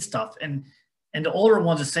sees stuff. And the older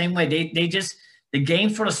ones the same way. They just, the game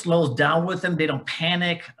sort of slows down with them. They don't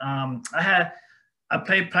panic. I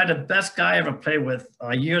played probably the best guy I ever played with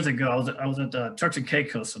years ago. I was at the Turks and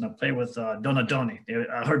Caicos and I played with Donadoni.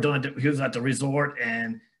 I heard Donadoni, he was at the resort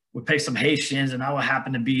and we played some Haitians and I would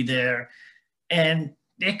happen to be there. And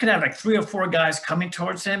they could have like 3 or 4 guys coming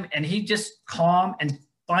towards him and he just calm and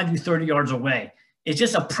find you 30 yards away. It's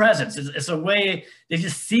just a presence. It's a way they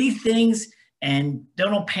just see things and they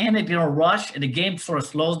don't panic, they don't rush, and the game sort of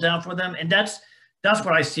slows down for them. And that's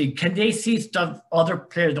what I see. Can they see stuff other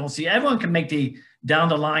players don't see? Everyone can make the down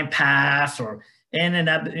the line pass or and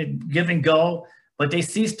that give and go, but they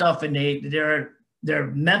see stuff and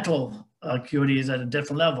their mental acuity is at a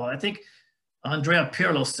different level. I think Andrea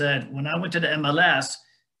Pirlo said when I went to the MLS,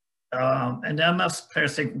 and the MLS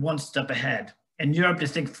players think 1 step ahead. In Europe, they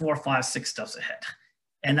think 4, 5, 6 steps ahead.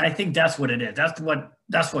 And I think that's what it is. That's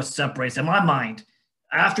what separates, in my mind.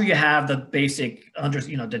 After you have the basic,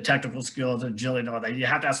 the technical skills, agility, and all that, you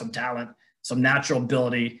have to have some talent, some natural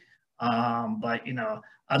ability. But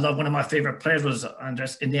I love one of my favorite players was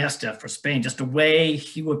Andres Iniesta for Spain. Just the way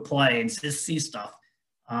he would play and just see stuff.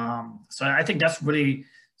 So I think that's really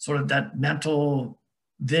sort of that mental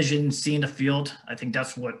vision, seeing the field. I think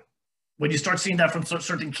that's what when you start seeing that from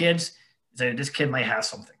certain kids, say this kid might have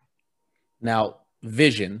something. Now,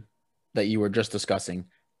 vision that you were just discussing,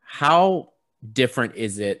 how different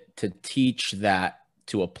is it to teach that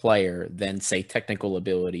to a player than, say, technical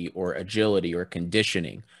ability or agility or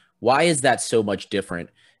conditioning? Why is that so much different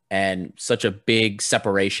and such a big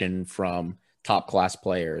separation from top class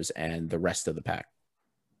players and the rest of the pack?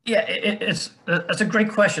 Yeah, it's a great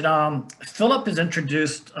question. Philip has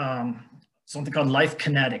introduced something called Life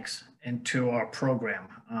Kinetics into our program.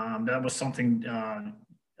 That was something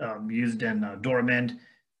used in Dortmund.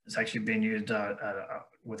 It's actually being used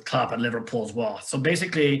with Klopp at Liverpool as well. So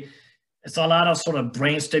basically, it's a lot of sort of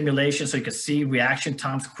brain stimulation, so you can see reaction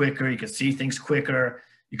times quicker, you can see things quicker,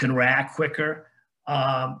 you can react quicker.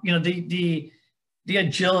 The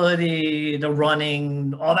agility, the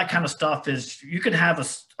running, all that kind of stuff is, you can have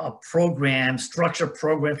a program, structured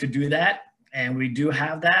program to do that, and we do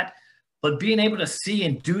have that. But being able to see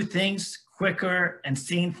and do things quicker and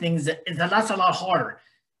seeing things, that's a lot harder.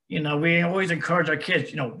 We always encourage our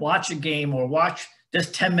kids, watch a game or watch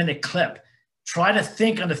this 10-minute clip. Try to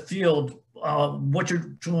think on the field what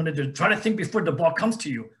you're trying to do. Try to think before the ball comes to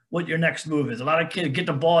you what your next move is. A lot of kids get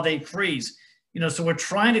the ball, they freeze. So we're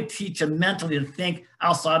trying to teach them mentally to think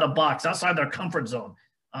outside the box, outside their comfort zone.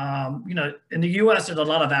 In the U.S., there's a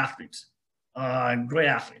lot of athletes, great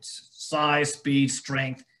athletes, size, speed,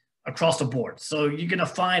 strength, across the board. So you're going to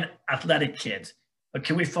find athletic kids. But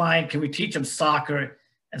can we teach them soccer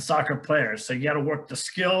and soccer players? So you got to work the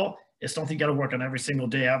skill. It's something you got to work on every single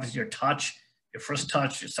day. Obviously, your touch, your first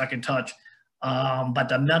touch, your second touch. But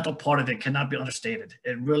the mental part of it cannot be understated.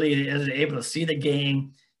 It really is able to see the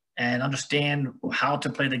game and understand how to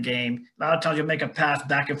play the game. A lot of times you make a pass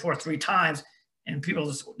back and forth 3 times, and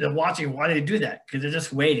people they're watching. Why do they do that? Because they're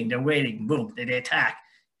just waiting. They're waiting. Boom, they attack.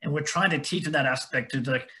 And we're trying to teach them that aspect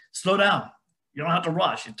to slow down. You don't have to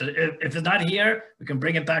rush. If it's not here, we can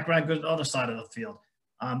bring it back around, go to the other side of the field.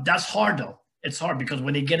 That's hard though. It's hard because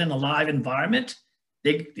when they get in a live environment,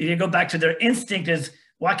 they go back to their instinct is,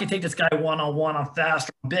 well, I can take this guy one-on-one, I'm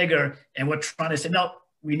faster, I'm bigger. And we're trying to say, no,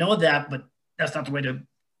 we know that, but that's not the way to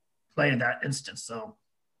play in that instance. So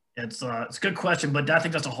it's a good question, but I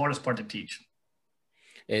think that's the hardest part to teach.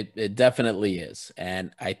 It definitely is.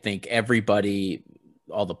 And I think everybody,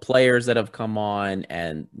 all the players that have come on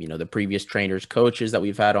and, the previous trainers, coaches that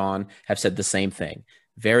we've had on have said the same thing.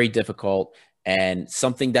 Very difficult and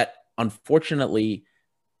something that unfortunately,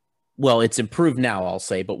 well, it's improved now, I'll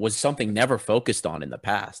say, but was something never focused on in the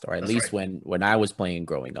past, or at That's least right. when I was playing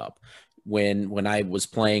growing up. When I was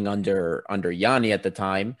playing under Yanni at the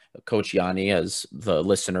time, Coach Yanni, as the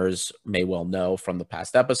listeners may well know from the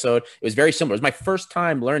past episode, it was very similar. It was my first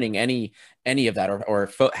time learning any of that or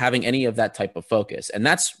having any of that type of focus. And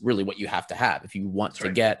that's really what you have to have if you want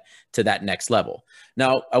to get to that next level.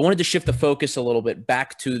 Now, I wanted to shift the focus a little bit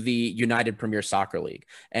back to the United Premier Soccer League.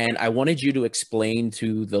 And I wanted you to explain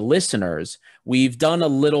to the listeners, we've done a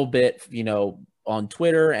little bit, on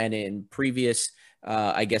Twitter and in previous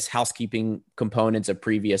housekeeping components of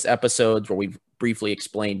previous episodes where we've briefly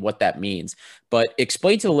explained what that means. But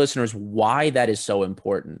explain to the listeners why that is so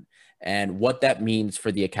important and what that means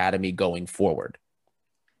for the Academy going forward.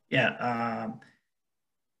 Yeah,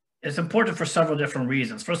 it's important for several different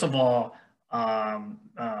reasons. First of all, a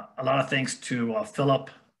lot of thanks to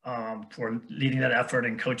Philip for leading that effort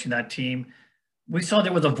and coaching that team. We saw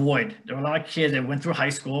there was a void. There were a lot of kids that went through high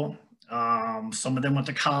school. Some of them went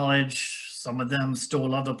to college. Some of them still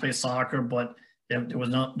love to play soccer, but there was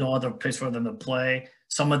no other place for them to play.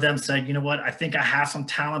 Some of them said, you know what, I think I have some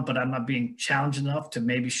talent, but I'm not being challenged enough to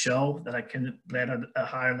maybe show that I can play at a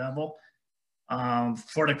higher level.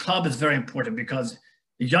 For the club, it's very important because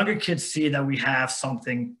the younger kids see that we have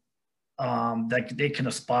something that they can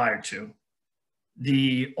aspire to.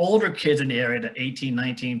 The older kids in the area, the 18,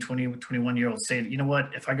 19, 20, 21-year-olds say, you know what,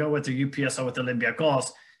 if I go with the UPS or with the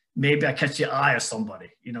Olympiacos, maybe I catch the eye of somebody,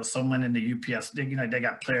 someone in the UPS, they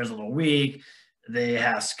got players of the week, they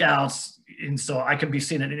have scouts. And so I could be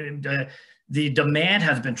seeing it. The demand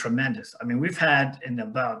has been tremendous. I mean, we've had in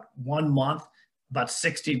about 1 month, about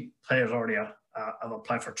 60 players already have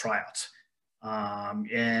applied for tryouts.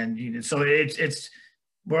 And so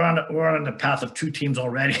we're on the path of 2 teams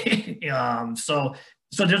already. So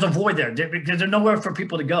there's a void there. There's nowhere for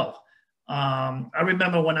people to go. I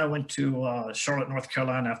remember when I went to Charlotte, North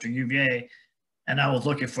Carolina after UVA, and I was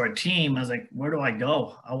looking for a team. I was like, where do I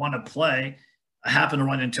go? I want to play. I happened to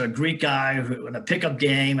run into a Greek guy in a pickup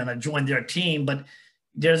game, and I joined their team. But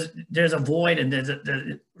there's a void, and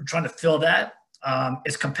we're trying to fill that.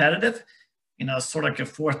 It's competitive. It's sort of like a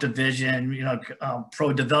 4th division,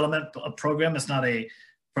 pro development program. It's not a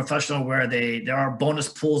professional where there are bonus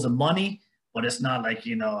pools of money, but it's not like,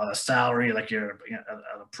 a salary like you're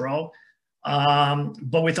a pro.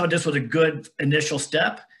 But we thought this was a good initial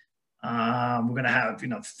step. We're going to have,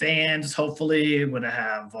 fans, hopefully. We're going to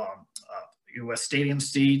have U.S. stadium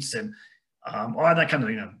seats and all that kind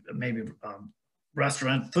of, maybe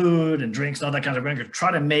restaurant food and drinks, all that kind of. We're going to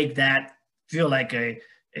try to make that feel like a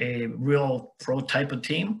real pro type of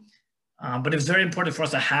team. But it's very important for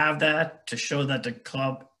us to have that, to show that the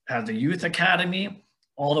club has a youth academy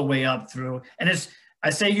all the way up through. And I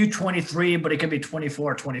say U23, but it could be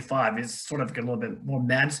 24 or 25. It's sort of like a little bit more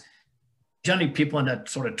men's. Generally people in that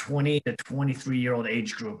sort of 20 to 23-year-old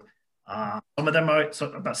age group. Some of them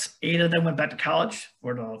about 8 of them went back to college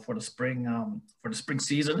for the spring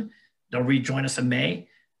season. They'll rejoin us in May.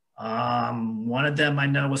 One of them I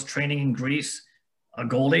know was training in Greece, a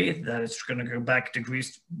goalie that is going to go back to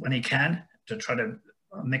Greece when he can to try to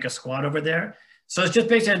make a squad over there. So it's just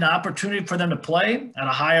basically an opportunity for them to play at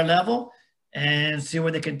a higher level and see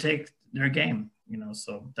where they can take their game.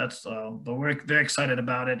 So that's. But we're very excited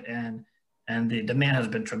about it, and the demand has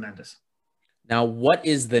been tremendous. Now, what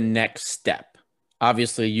is the next step?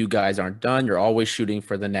 Obviously, you guys aren't done. You're always shooting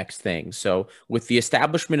for the next thing. So with the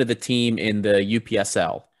establishment of the team in the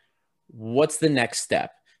UPSL, what's the next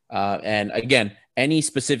step? And again, any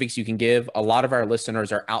specifics you can give. A lot of our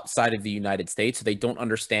listeners are outside of the United States, so they don't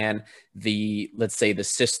understand let's say the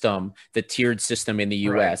system, the tiered system in the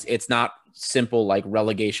US. Right. It's not simple like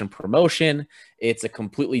relegation promotion. It's a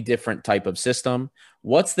completely different type of system.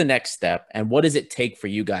 What's the next step, and what does it take for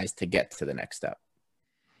you guys to get to the next step?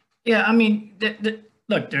 Yeah, I mean,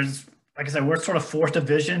 look, there's, like I said, we're sort of 4th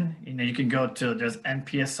division. You can go to, there's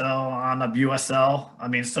NPSL, on up USL. I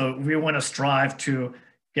mean, so we want to strive to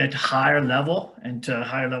get higher level into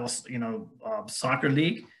higher level, soccer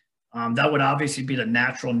league. That would obviously be the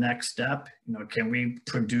natural next step. Can we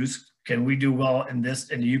produce? Can we do well in the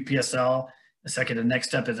UPSL? The next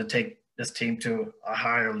step is to take this team to a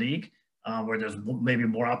higher league where there's maybe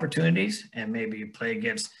more opportunities and maybe play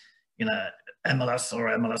against, MLS or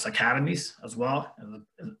MLS academies as well,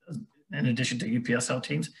 in addition to UPSL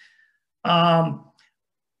teams.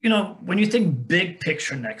 When you think big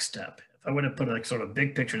picture next step, if I were to put a sort of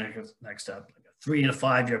big picture next step, like a 3 to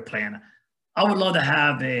 5 year plan, I would love to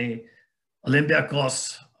have a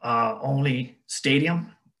Olympiacos only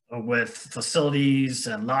stadium with facilities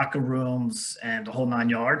and locker rooms and the whole 9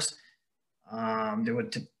 yards. There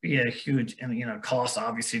would be a huge, cost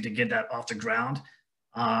obviously to get that off the ground.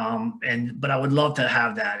 But I would love to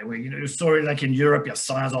have that. Sort of like in Europe, you have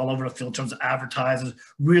signs all over the field in terms of advertisers,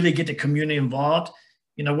 really get the community involved.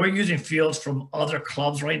 We're using fields from other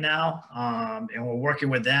clubs right now, and we're working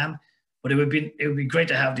with them. But it would be great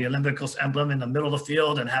to have the Olympiacos emblem in the middle of the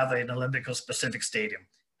field and have an Olympiacos specific stadium.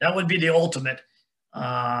 That would be the ultimate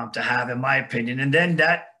to have, in my opinion. And then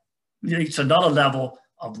that it's another level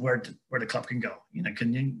of where the club can go.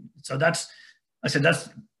 So that's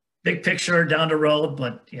big picture down the road.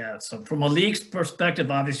 But yeah, so from a league's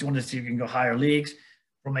perspective, obviously you want to see if you can go higher leagues.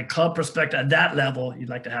 From a club perspective, at that level, you'd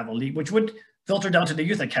like to have a league, which would filter down to the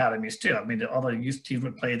youth academies too. I mean, the other youth teams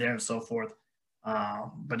would play there and so forth.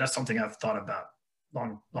 But that's something I've thought about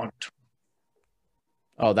long term.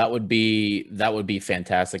 Oh, that would be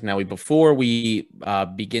fantastic. Now, before we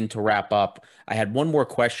begin to wrap up, I had one more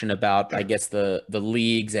question about, I guess, the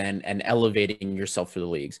leagues and elevating yourself for the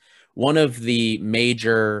leagues. One of the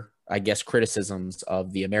major, I guess, criticisms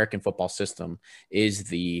of the American football system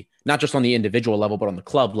is not just on the individual level, but on the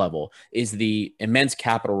club level, is the immense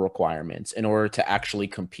capital requirements in order to actually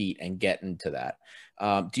compete and get into that.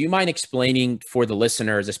 Do you mind explaining for the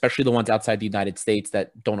listeners, especially the ones outside the United States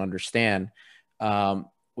that don't understand,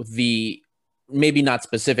 maybe not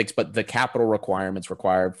specifics, but the capital requirements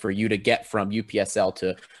required for you to get from UPSL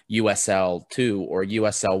to USL 2 or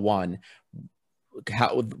USL 1,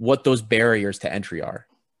 what those barriers to entry are?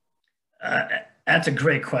 That's a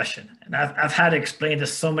great question. And I've had to explain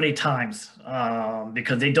this so many times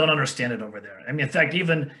because they don't understand it over there. I mean, in fact,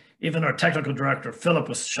 even our technical director, Philip,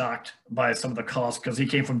 was shocked by some of the costs because he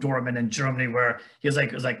came from Dortmund in Germany where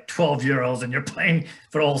it was like 12 euros and you're playing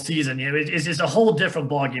for the whole season. It's just a whole different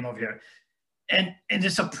ballgame over here. And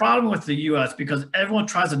it's a problem with the US because everyone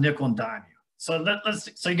tries to nickel and dime you.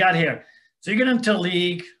 So you got here. So you get into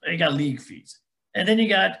league, you got league fees. And then you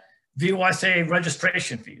got VYSA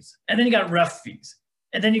registration fees. And then you got ref fees.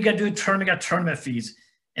 And then you got to do tournament, you got tournament fees.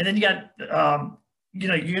 And then you got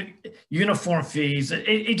uniform fees.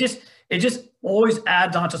 It just always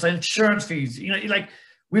adds on to insurance fees. Like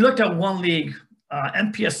we looked at one league,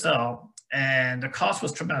 NPSL, and the cost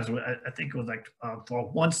was tremendous. I think it was like for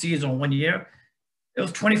one season, 1 year, it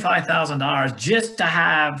was $25,000 just to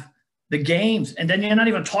have the games. And then you're not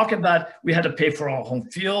even talking about, we had to pay for our home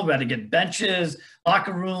field. We had to get benches,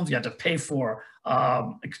 locker rooms. You had to pay for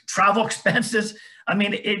travel expenses. I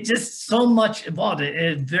mean, it just so much involved.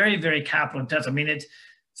 It's very, very capital intensive. I mean, it's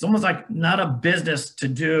almost like not a business to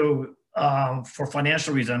do for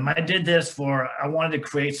financial reasons. I did this I wanted to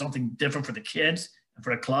create something different for the kids and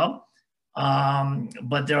for the club.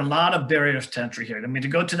 But there are a lot of barriers to entry here. I mean, to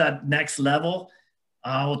go to that next level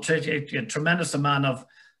will take a tremendous amount of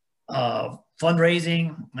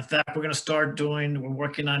fundraising. In fact, we're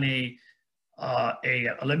working on a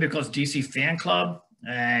Olympiacos DC fan club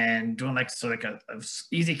and doing like a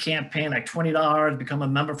easy campaign, like $20, become a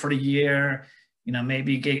member for the year. You know,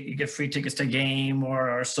 maybe you get free tickets to a game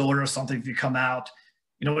or a soda or something if you come out.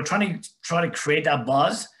 You know, we're trying to create that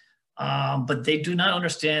buzz, but they do not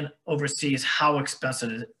understand overseas how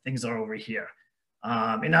expensive things are over here.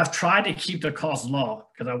 And I've tried to keep the costs low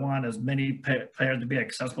because I want as many players to be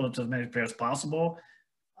accessible to as many players as possible.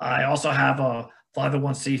 I also have a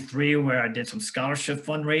 501c3 where I did some scholarship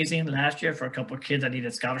fundraising last year for a couple of kids that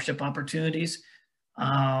needed scholarship opportunities.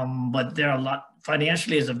 But there are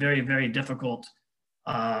financially is a very, very difficult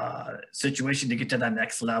situation to get to that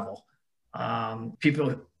next level.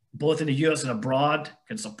 People both in the US and abroad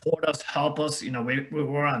can support us, help us. You know,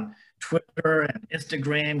 we're on Twitter and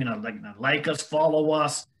Instagram, you know, like us, follow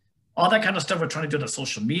us, all that kind of stuff. We're trying to do the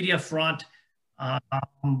social media front.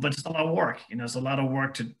 But it's a lot of work, you know, it's a lot of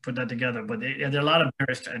work to put that together, but there are a lot of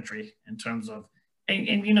barriers to entry in terms of,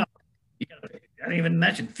 and you know, I didn't even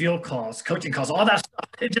mention field calls, coaching calls, all that stuff.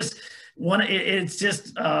 It's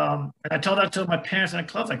just, and I told that to my parents and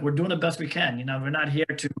the clubs, like, we're doing the best we can. You know, we're not here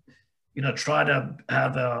to, you know, try to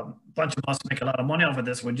have a bunch of us make a lot of money off of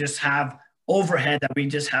this. We just have overhead that we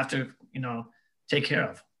just have to, you know, take care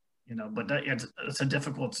of, you know, but it's a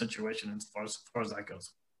difficult situation as far as that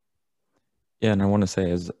goes. Yeah, and I want to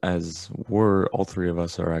say, as we're all three of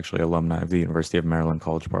us are actually alumni of the University of Maryland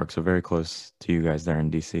College Park, so very close to you guys there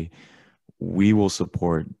in DC. We will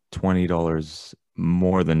support $20,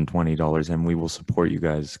 more than $20, and we will support you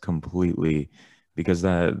guys completely because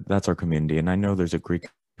that's our community. And I know there's a Greek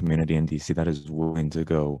community in DC that is willing to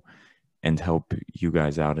go and help you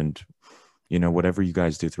guys out. And you know, whatever you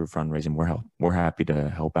guys do through fundraising, we're happy to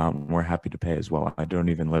help out, and we're happy to pay as well. I don't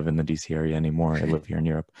even live in the DC area anymore. I live here in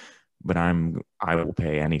Europe. But I will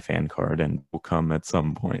pay any fan card and will come at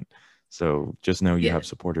some point. So just know you have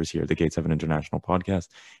supporters here, the Gate 7 International Podcast,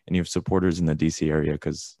 and you have supporters in the DC area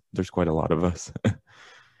because there's quite a lot of us.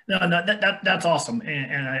 No, that's awesome,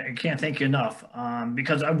 and I can't thank you enough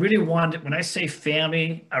because I really want, when I say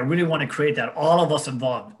family, I really want to create that, all of us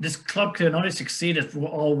involved. This club can only succeed if we're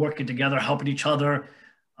all working together, helping each other.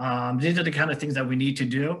 These are the kind of things that we need to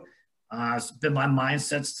do. It's been my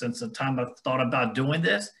mindset since the time I've thought about doing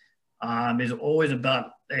this. Is always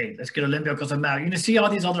about, hey, let's get Olympiacos out. You can see all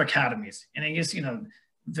these other academies, and I guess, you know,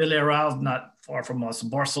 Villarreal's not far from us,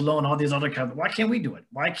 Barcelona, all these other academies. Why can't we do it?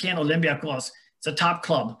 Why can't Olympiacos? It's a top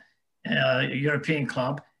club, European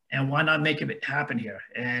club, and why not make it happen here?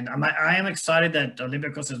 And I am excited that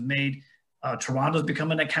Olympiacos has made Toronto's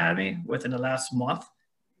become an academy within the last month,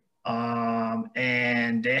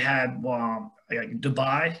 and they had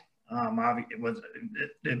Dubai.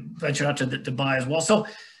 They ventured out to Dubai as well. So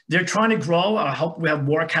they're trying to grow. I hope we have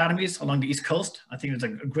more academies along the East Coast. I think it's a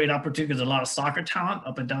great opportunity. There's a lot of soccer talent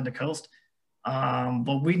up and down the coast.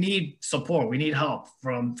 But we need support. We need help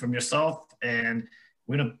from yourself. And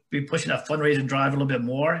we're going to be pushing that fundraising drive a little bit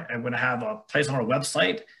more. And we're going to have a place on our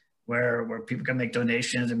website where people can make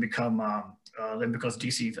donations and become Olympiacos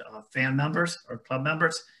DC fan members or club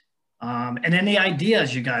members. And any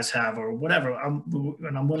ideas you guys have or whatever, I'm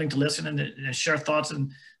willing to listen and share thoughts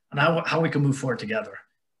and how we can move forward together.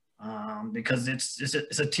 Because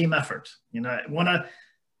it's a team effort. You know,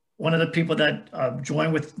 one of the people that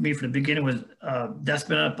joined with me from the beginning was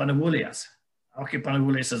Despina Panagoulias, Auke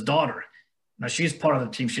Panagoulias' daughter. Now she's part of the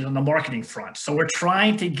team. She's on the marketing front. So we're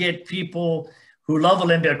trying to get people who love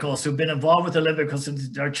Olympiacos, who've been involved with Olympiacos since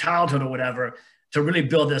their childhood or whatever, to really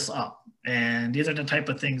build this up. And these are the type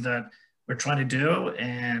of things that we're trying to do.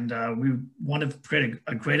 And we want to create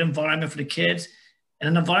a great environment for the kids, and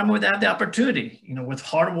an environment where they have the opportunity, you know, with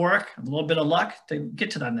hard work, a little bit of luck, to get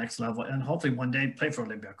to that next level and hopefully one day play for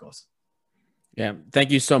Olympiacos. Yeah, thank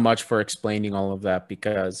you so much for explaining all of that,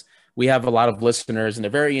 because we have a lot of listeners and they're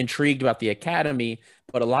very intrigued about the academy,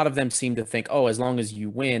 but a lot of them seem to think, oh, as long as you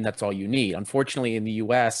win, that's all you need. Unfortunately, in the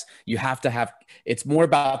US, you have to have, it's more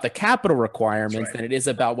about the capital requirements than it is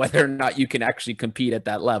about whether or not you can actually compete at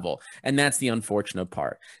that level. And that's the unfortunate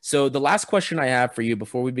part. So the last question I have for you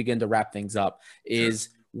before we begin to wrap things up is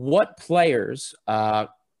what players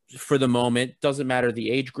for the moment, doesn't matter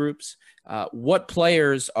the age groups. What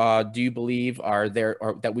players do you believe are there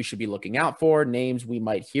or that we should be looking out for? Names we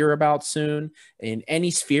might hear about soon in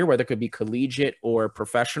any sphere, whether it could be collegiate or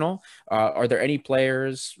professional. Are there any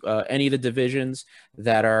players, any of the divisions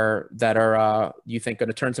that are you think going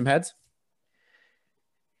to turn some heads?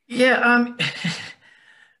 Yeah,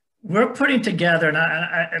 we're putting together,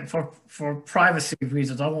 and for privacy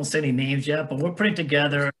reasons, I won't say any names yet, but we're putting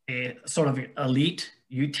together a sort of elite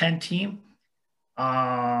U10 team.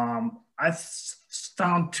 I've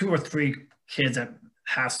found 2 or 3 kids that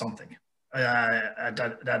have something at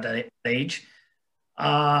that age.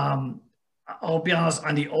 I'll be honest,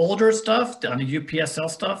 on the older stuff, on the UPSL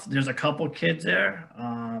stuff, there's a couple kids there.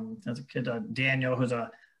 There's a kid, Daniel, who's an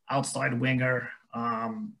outside winger.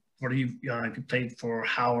 He played for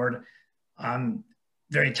Howard.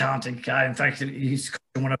 Very talented guy. In fact, he's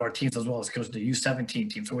coaching one of our teams as well as coaching the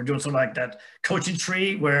U17 team. So we're doing sort of like that coaching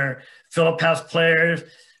tree where Philip has players,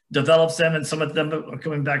 develops them, and some of them are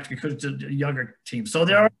coming back to coach the younger team. So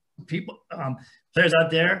there are people, players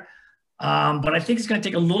out there, but I think it's going to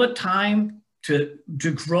take a little time to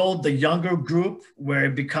grow the younger group where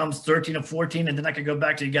it becomes 13 or 14, and then I can go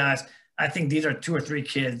back to you guys. I think these are 2 or 3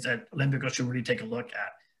 kids that Olympiacos should really take a look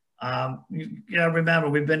at. Remember,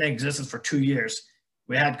 we've been in existence for 2 years.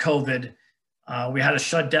 We had COVID. We had to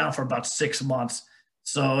shut down for about 6 months.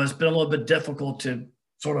 So it's been a little bit difficult to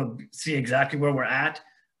sort of see exactly where we're at.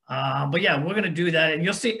 But yeah, we're going to do that. And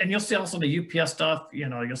you'll see also the UPS stuff.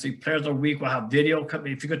 You'll see Players of the Week. We'll have video.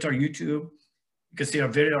 If you go to our YouTube, you can see our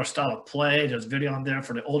video, our style of play. There's video on there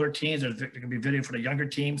for the older teams. There can be video for the younger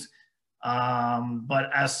teams.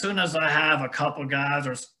 But as soon as I have a couple guys,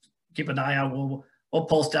 or keep an eye out, we'll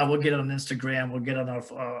post that. We'll get it on Instagram. We'll get it on our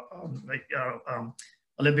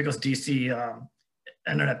Olympiacos DC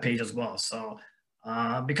internet page as well. So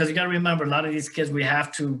because you got to remember, a lot of these kids we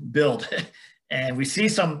have to build, and we see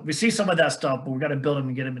some of that stuff, but we got to build them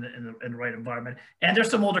and get them in the right environment. And there's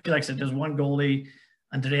some older kids. Like I said, there's one goalie,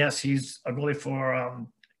 Andreas. He's a goalie for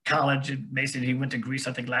college. Basically, he went to Greece,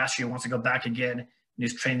 I think, last year. Wants to go back again, and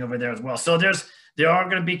he's training over there as well. So there are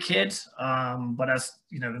going to be kids, but as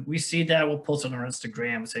we see that, we'll post on our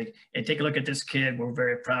Instagram and say, hey, take a look at this kid. We're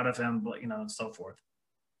very proud of him, but and so forth.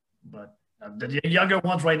 But the younger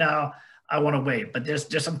ones right now, I want to wait. But there's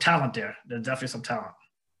some talent there. There's definitely some talent.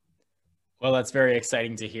 Well, that's very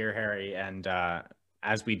exciting to hear, Harry. And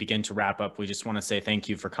as we begin to wrap up, we just want to say thank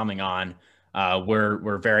you for coming on.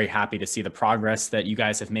 We're very happy to see the progress that you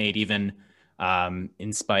guys have made, even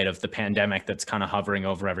in spite of the pandemic that's kind of hovering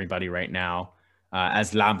over everybody right now.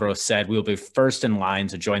 As Lambros said, we'll be first in line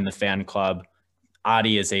to join the fan club.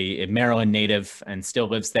 Adi is a Maryland native and still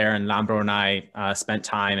lives there. And Lambro and I spent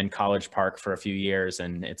time in College Park for a few years,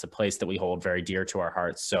 and it's a place that we hold very dear to our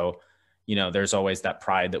hearts. So, there's always that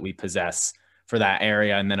pride that we possess for that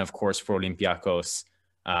area. And then, of course, for Olympiacos,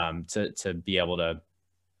 to be able to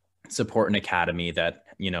support an academy that,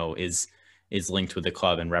 is linked with the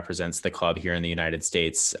club and represents the club here in the United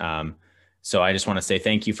States. So I just want to say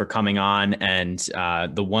thank you for coming on. And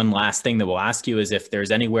the one last thing that we'll ask you is if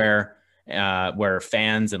there's anywhere where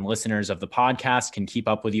fans and listeners of the podcast can keep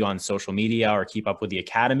up with you on social media or keep up with the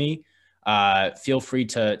academy, feel free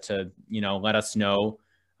to let us know.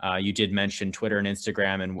 You did mention Twitter and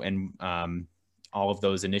Instagram and all of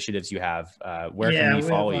those initiatives you have. Where can we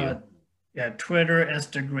follow you? Yeah, Twitter,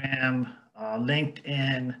 Instagram,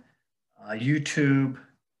 LinkedIn, YouTube.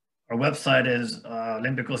 Our website is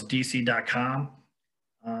olympiacosdc.com.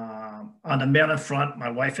 On the Maryland front, my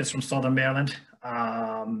wife is from Southern Maryland.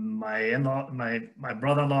 My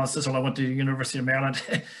brother-in-law and sister-in-law went to the University of Maryland,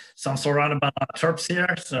 so I'm surrounded by Terps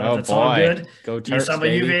here. So it's all good. Go Terps, I'm a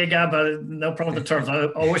UVA guy, but no problem with the Terps.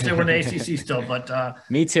 I wish they were in the ACC still, but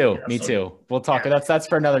me too. Me too. We'll talk. Yeah. That's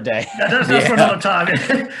for another day. That's for another time.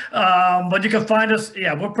 But you can find us.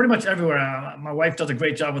 Yeah, we're pretty much everywhere. My wife does a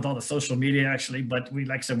great job with all the social media, actually. But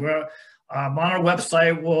like I said, we're on our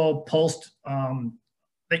website. We'll post.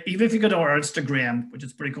 Even if you go to our Instagram, which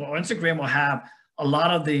is pretty cool, our Instagram will have a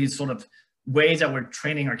lot of these sort of ways that we're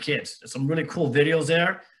training our kids. There's some really cool videos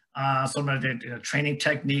there, some of the training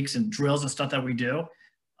techniques and drills and stuff that we do.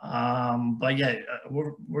 But yeah,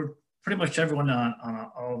 we're pretty much everyone on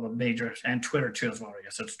all the major, and Twitter too as well.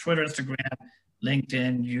 So it's Twitter, Instagram,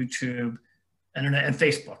 LinkedIn, YouTube, internet, and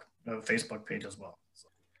Facebook, the Facebook page as well.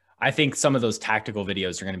 I think some of those tactical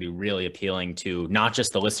videos are going to be really appealing to not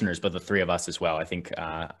just the listeners, but the three of us as well. I think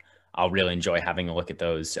I'll really enjoy having a look at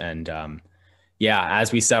those. And yeah,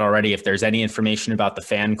 as we said already, if there's any information about the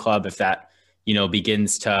fan club, if that,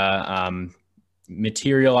 begins to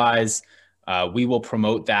materialize, we will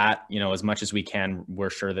promote that, as much as we can. We're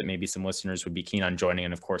sure that maybe some listeners would be keen on joining.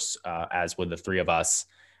 And of course, as would the three of us,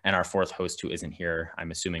 and our fourth host who isn't here, I'm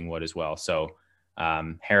assuming would as well. So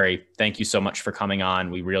Harry, thank you so much for coming on.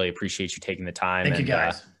 We really appreciate you taking the time. Thank you,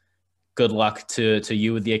 guys. Good luck to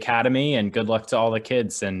you with the academy, and good luck to all the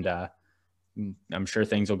kids. And I'm sure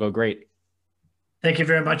things will go great. Thank you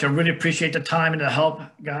very much. I really appreciate the time and the help,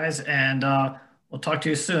 guys. And we'll talk to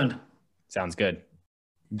you soon. Sounds good.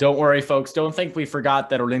 Don't worry, folks. Don't think we forgot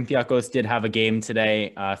that Olympiacos did have a game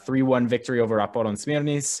today. 3-1 victory over Apollon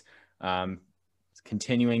Smyrnis.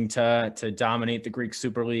 Continuing to dominate the Greek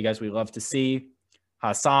Super League, as we love to see.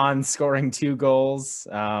 Hassan scoring 2 goals,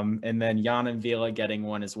 and then Jan and Vila getting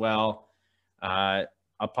 1 as well.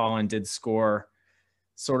 Apollon did score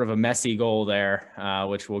sort of a messy goal there,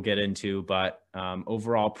 which we'll get into, but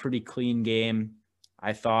overall pretty clean game,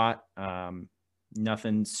 I thought.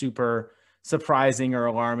 Nothing super surprising or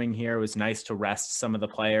alarming here. It was nice to rest some of the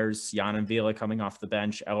players. Jan and Vila coming off the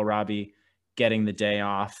bench, El Arabi getting the day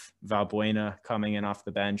off, Valbuena coming in off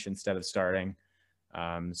the bench instead of starting.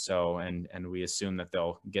 And we assume that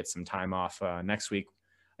they'll get some time off next week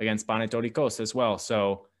against Panathinaikos as well.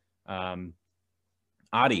 So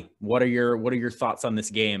Adi, what are your thoughts on this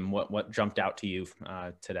game? What jumped out to you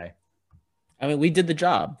today? I mean, we did the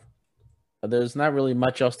job. There's not really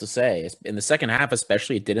much else to say. In the second half,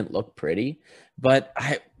 especially, it didn't look pretty, but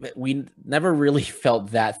we never really felt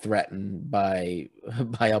that threatened by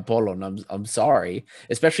Apollon. I'm sorry,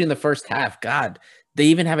 especially in the first half. God, they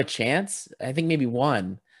even have a chance. I think maybe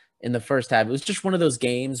one in the first half. It was just one of those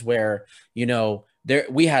games where,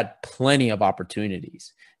 we had plenty of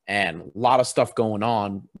opportunities and a lot of stuff going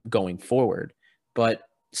on going forward, but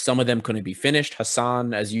some of them couldn't be finished.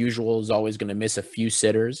 Hassan, as usual, is always going to miss a few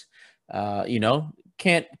sitters.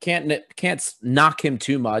 Can't knock him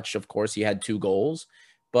too much. Of course, he had 2 goals,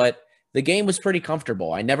 but the game was pretty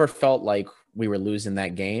comfortable. I never felt like we were losing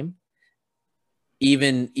that game.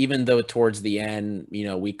 Even though towards the end,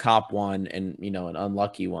 we cop one and, an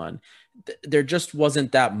unlucky one, there just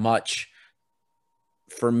wasn't that much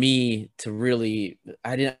for me to really,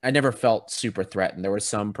 I never felt super threatened. There were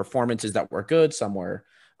some performances that were good, some were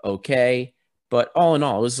okay, but all in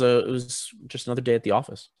all, it was just another day at the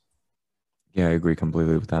office. Yeah, I agree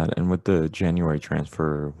completely with that. And with the January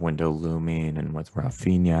transfer window looming and with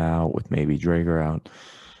Rafinha out, with maybe Drager out,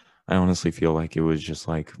 I honestly feel like it was just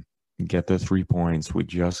like, get the 3 points. We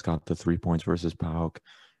just got the 3 points versus PAOK.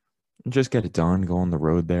 Just get it done, go on the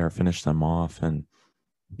road there, finish them off. And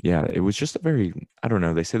yeah, it was just a very, I don't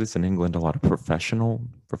know, they say this in England, a lot of professional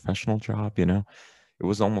job, It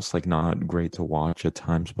was almost like not great to watch at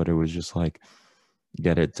times, but it was just like,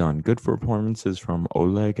 get it done. Good performances from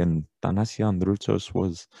Oleg, and Thanasia Androutsos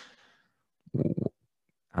was,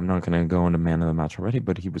 I'm not going to go into man of the match already,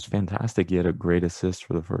 but he was fantastic. He had a great assist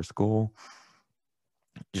for the first goal.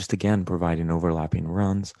 Just again, providing overlapping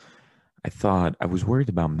runs. I was worried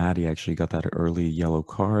about Matty. Actually got that early yellow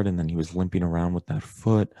card, and then he was limping around with that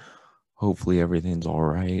foot. Hopefully everything's all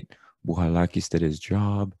right. Bouhalakis did his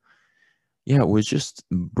job. Yeah, it was just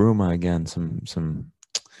Bruma again. Some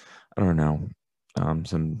I don't know,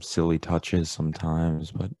 some silly touches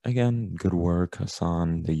sometimes, but again, good work.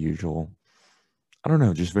 Hassan, the usual. I don't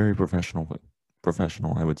know, just very professional,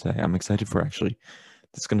 I would say. I'm excited for actually.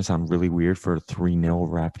 This is going to sound really weird for 3-0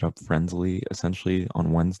 wrapped up friendly, essentially,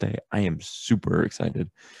 on Wednesday. I am super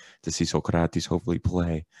excited to see Socrates hopefully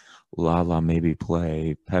play, Lala maybe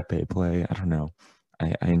play, Pepe play. I don't know.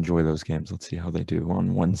 I enjoy those games. Let's see how they do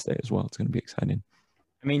on Wednesday as well. It's going to be exciting.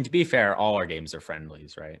 I mean, to be fair, all our games are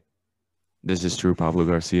friendlies, right? This is true, Pablo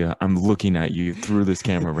Garcia. I'm looking at you through this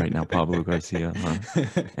camera right now, Pablo Garcia.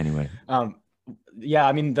 Anyway. Yeah,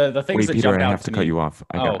 I mean, the things Wait, that Peter, jumped out I have to cut you off.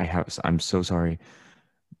 I'm so sorry.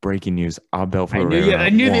 Breaking news: Abel Ferreira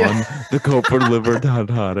won the Copa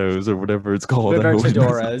Libertadores or whatever it's called.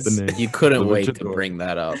 Libertadores. You couldn't wait to bring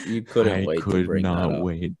that up. You couldn't wait to bring that up. I could not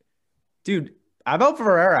wait. Dude, Abel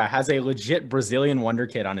Ferreira has a legit Brazilian wonder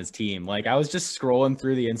kid on his team. Like, I was just scrolling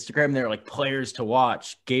through the Instagram, and they were like, players to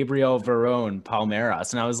watch, Gabriel Verón,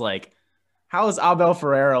 Palmeiras. And I was like, how is Abel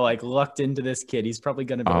Ferreira like lucked into this kid? He's probably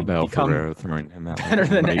going to become Ferreira throwing him out better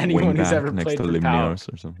than anyone who's ever played for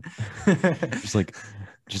PAOK or something.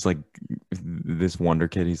 just like this wonder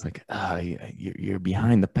kid. He's like, you're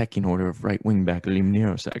behind the pecking order of right wing back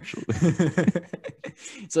Limnios, actually.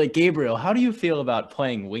 It's like, Gabriel, how do you feel about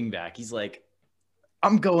playing wing back? He's like,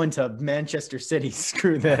 I'm going to Manchester City.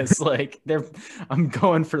 Screw this. I'm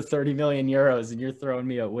going for 30 million euros and you're throwing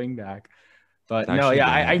me at wing back. But no, yeah,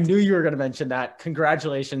 I knew you were going to mention that.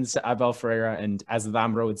 Congratulations to Abel Ferreira. And as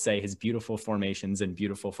Vamro would say, his beautiful formations and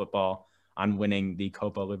beautiful football on winning the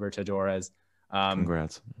Copa Libertadores.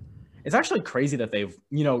 Congrats. It's actually crazy that they've,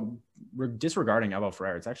 we're disregarding Abel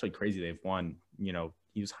Ferreira. It's actually crazy they've won.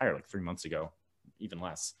 He was hired like 3 months ago, even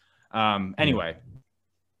less. Anyway,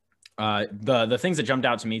 the things that jumped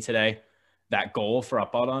out to me today, that goal for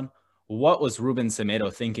Apollon, what was Ruben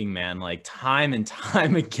Semedo thinking, man? Like time and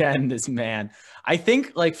time again, this man. I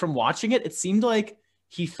think like from watching it, it seemed like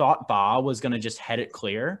he thought Ba was going to just head it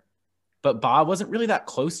clear, but Ba wasn't really that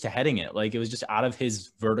close to heading it. Like it was just out of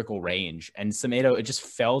his vertical range, and Semedo, it just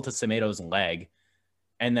fell to Semedo's leg.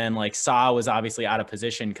 And then like Sa was obviously out of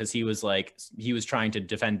position because he was trying to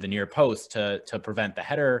defend the near post to prevent the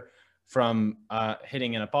header from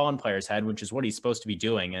hitting an Apollon player's head, which is what he's supposed to be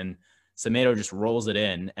doing. And Semedo just rolls it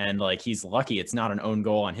in, and like he's lucky it's not an own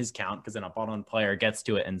goal on his count because an Apollon player gets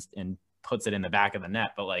to it and puts it in the back of the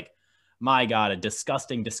net. But like, my God, a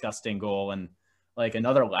disgusting goal, and like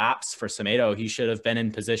another lapse for Semedo. He should have been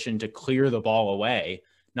in position to clear the ball away,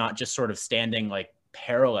 not just sort of standing like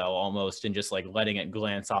parallel almost and just like letting it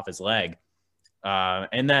glance off his leg.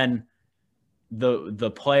 And then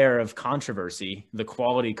the player of controversy, the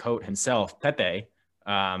quality coat himself, Pepe,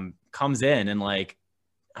 comes in and like,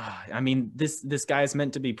 I mean, this guy's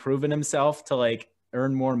meant to be proving himself to like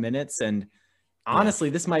earn more minutes. And honestly,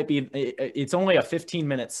 this might be, it's only a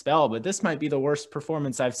 15-minute spell, but this might be the worst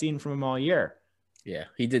performance I've seen from him all year. Yeah,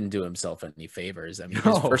 he didn't do himself any favors. I mean,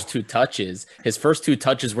 No. his first two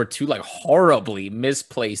touches were two like horribly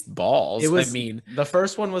misplaced balls. The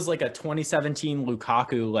first one was like a 2017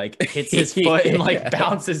 Lukaku, like hits his foot and like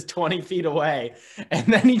bounces 20 feet away. And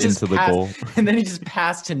then he just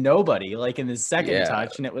passed to nobody, like in his second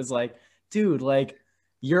touch. And it was like, dude, like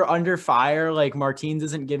you're under fire. Like Martins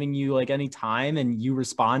isn't giving you like any time, and you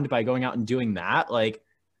respond by going out and doing that. Like,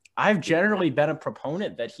 I've generally been a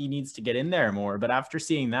proponent that he needs to get in there more, but after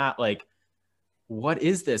seeing that, like, what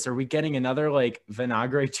is this? Are we getting another like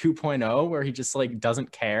Vinagre 2.0 where he just like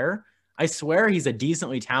doesn't care? I swear he's a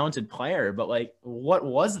decently talented player, but like, what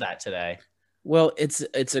was that today? Well,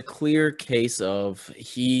 it's a clear case of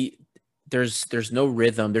there's no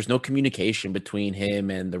rhythm, there's no communication between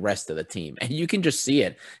him and the rest of the team, and you can just see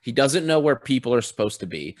it. He doesn't know where people are supposed to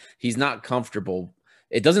be. He's not comfortable.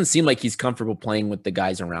 It doesn't seem like he's comfortable playing with the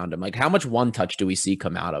guys around him. Like, how much one touch do we see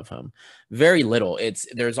come out of him? Very little.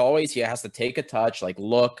 There's always, he has to take a touch, like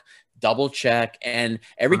look, double check. And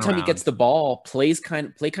every time he gets the ball, play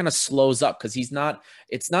kind of slows up. Cause it's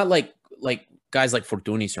not like guys like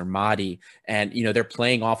Fortunis or Mari, and, they're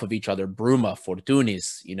playing off of each other. Bruma,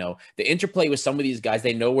 Fortunis, the interplay with some of these guys,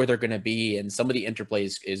 they know where they're going to be. And some of the interplay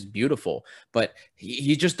is beautiful, but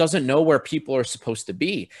he just doesn't know where people are supposed to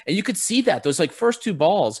be. And you could see that those like first two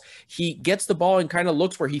balls, he gets the ball and kind of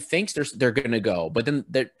looks where he thinks they're going to go, but then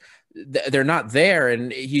they're not there.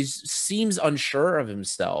 And he seems unsure of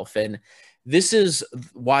himself. And this is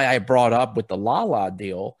why I brought up with the Lala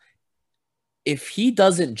deal. If he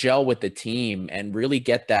doesn't gel with the team and really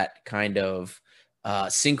get that kind of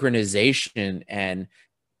synchronization and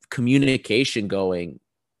communication going,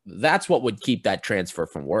 that's what would keep that transfer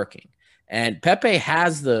from working. And Pepe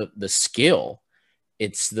has the skill.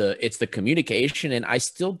 It's the communication, and I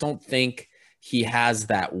still don't think he has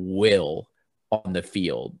that will on the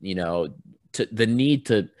field, to the need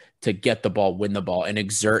to get the ball, win the ball, and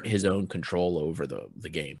exert his own control over the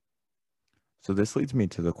game. So this leads me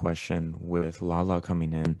to the question with Lala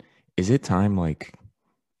coming in. Is it time, like,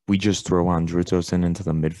 we just throw Andrúzos into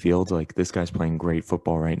the midfield? Like, this guy's playing great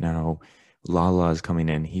football right now. Lala is coming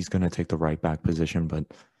in. He's going to take the right back position, but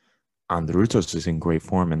Andrúzos is in great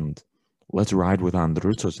form. And let's ride with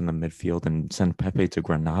Andrúzos in the midfield and send Pepe to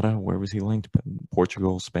Granada. Where was he linked?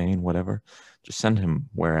 Portugal, Spain, whatever. Just send him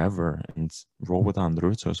wherever and roll with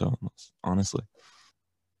Andrúzos, honestly.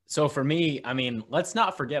 So for me, I mean, let's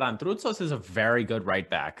not forget Andrúzos is a very good right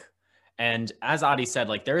back. And as Adi said,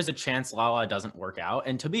 like, there is a chance Lala doesn't work out.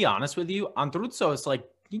 And to be honest with you, Andrúzos, like,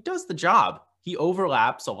 he does the job. He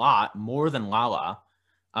overlaps a lot more than Lala.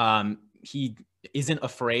 He isn't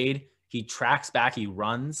afraid. He tracks back. He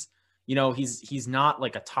runs. He's not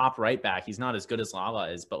like a top right back. He's not as good as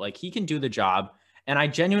Lala is, but like, he can do the job. And I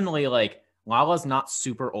genuinely, like, Lala's not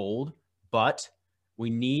super old, but we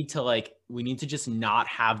need to just not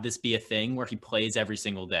have this be a thing where he plays every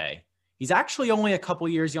single day. He's actually only a couple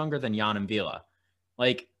years younger than Jan and Vila.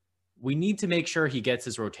 Like, we need to make sure he gets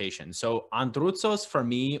his rotation. So Andrúzos, for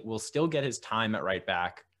me, will still get his time at right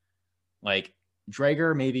back. Like,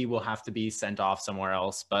 Drager maybe will have to be sent off somewhere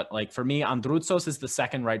else. But like, for me, Andrúzos is the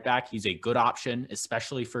second right back. He's a good option,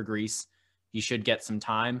 especially for Greece. He should get some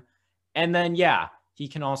time. And then, he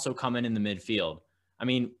can also come in the midfield. I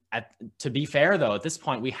mean, to be fair, though, at this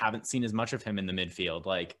point, we haven't seen as much of him in the midfield.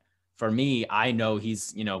 Like, for me, I know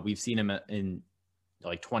he's, we've seen him in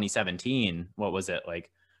like 2017. What was it? Like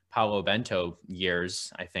Paulo Bento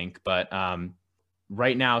years, I think. But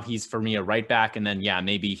right now he's, for me, a right back. And then,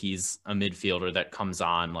 maybe he's a midfielder that comes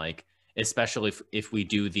on, like, especially if we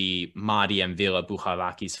do the Mahdi and Villa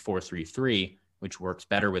Bouchalakis 4-3-3, which works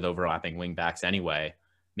better with overlapping wing backs anyway.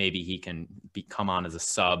 Maybe he can come on as a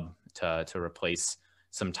sub to replace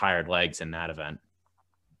some tired legs in that event.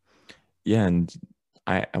 Yeah, and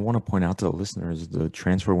I want to point out to the listeners, the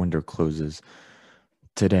transfer window closes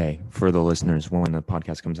today for the listeners when the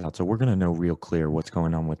podcast comes out. So we're going to know real clear what's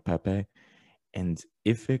going on with Pepe. And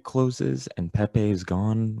if it closes and Pepe is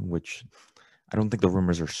gone, which I don't think the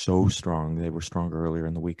rumors are so strong, they were stronger earlier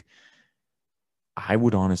in the week, I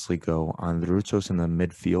would honestly go on Andrúzos in the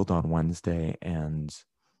midfield on Wednesday, and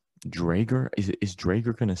Drager. Is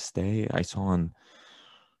Drager going to stay? I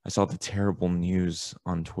saw the terrible news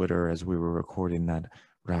on Twitter as we were recording that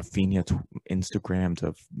Rafinha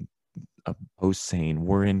Instagrammed a post saying,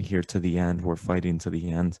 "We're in here to the end. We're fighting to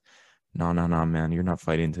the end." No, man. You're not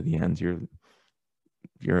fighting to the end.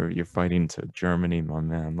 You're fighting to Germany, my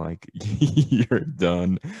man. Like, you're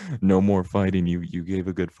done. No more fighting. You gave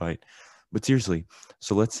a good fight. But seriously,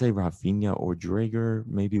 so let's say Rafinha or Drager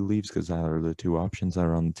maybe leaves, because that are the two options that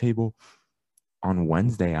are on the table. On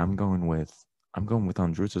Wednesday, I'm going with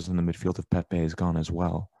Andrúzos in the midfield if Pepe is gone as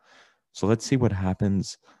well. So let's see what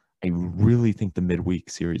happens. I really think the midweek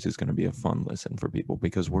series is going to be a fun listen for people,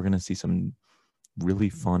 because we're going to see some really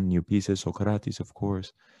fun new pieces. Socrates, of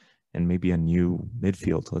course, and maybe a new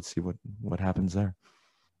midfield. Let's see what happens there.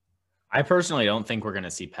 I personally don't think we're going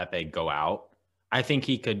to see Pepe go out. I think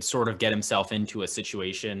he could sort of get himself into a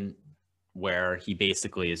situation where he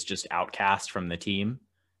basically is just outcast from the team,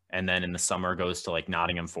 and then in the summer goes to like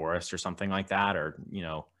Nottingham Forest or something like that, or,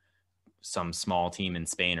 some small team in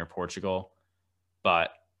Spain or Portugal. But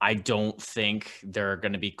I don't think there are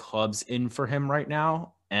going to be clubs in for him right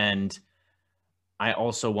now. And I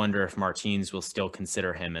also wonder if Martins will still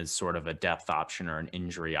consider him as sort of a depth option or an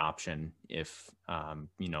injury option if,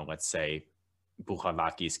 let's say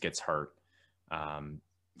Bouchalakis gets hurt.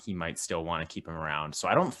 He might still want to keep him around. So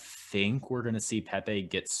I don't think we're going to see Pepe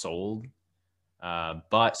get sold,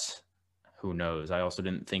 but who knows? I also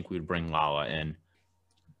didn't think we'd bring Lala in.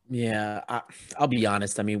 Yeah, I'll be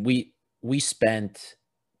honest. I mean, we spent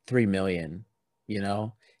 $3 million.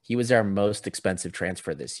 He was our most expensive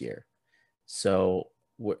transfer this year. So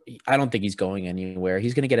I don't think he's going anywhere.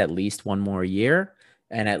 He's going to get at least one more year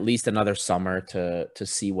and at least another summer to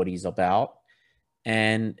see what he's about.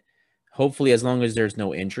 And hopefully, as long as there's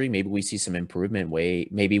no injury, maybe we see some improvement.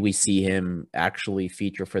 Maybe we see him actually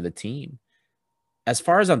feature for the team. As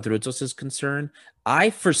far as Andrúzos is concerned, I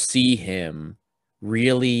foresee him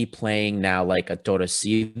really playing now like a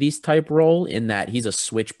Torresidis type role, in that he's a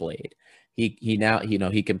switchblade. He now,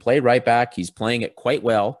 he can play right back. He's playing it quite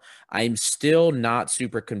well. I'm still not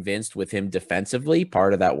super convinced with him defensively.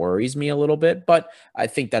 Part of that worries me a little bit, but I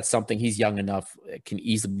think that's something he's young enough, can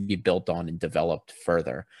easily be built on and developed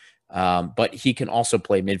further. But he can also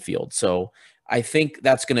play midfield. So I think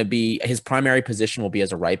that's going to be his primary position, will be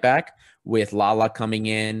as a right back, with Lala coming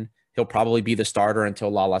in. He'll probably be the starter until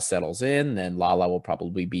Lala settles in. Then Lala will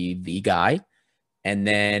probably be the guy. And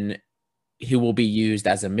then he will be used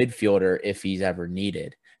as a midfielder if he's ever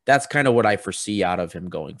needed. That's kind of what I foresee out of him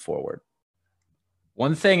going forward.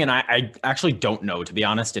 One thing, and I actually don't know, to be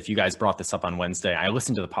honest, if you guys brought this up on Wednesday. I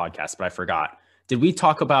listened to the podcast, but I forgot. Did we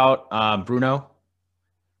talk about Bruno?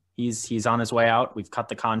 He's on his way out. We've cut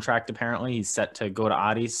the contract, apparently. He's set to go to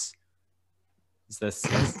Addis. Is this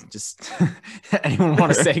just anyone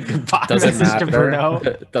want to say goodbye message to Bruno?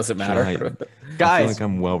 Doesn't matter. Guys, I feel like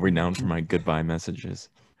I'm well renowned for my goodbye messages.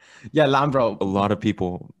 Yeah, Lambro. A lot of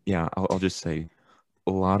people, I'll just say,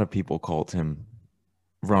 a lot of people called him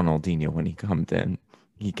Ronaldinho when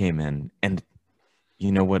he came in. And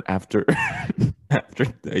you know what? After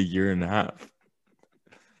a year and a half,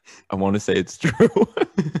 I want to say it's true.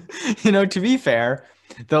 To be fair,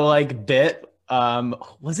 the bit,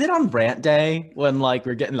 was it on Rant Day when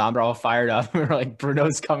we're getting Lambro all fired up? We're like,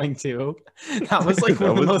 Bruno's coming too. That was one of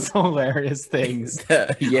the most hilarious things.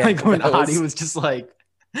 Yeah, when Adi was just like,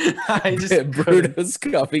 Bruno's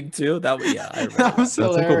coming too. That was that was hilarious.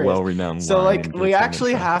 That's like a well-renowned. So we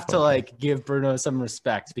actually have to give Bruno some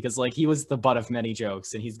respect, because he was the butt of many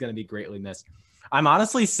jokes and he's gonna be greatly missed. I'm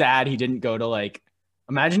honestly sad he didn't go to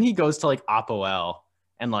imagine he goes to Apoel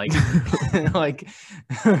and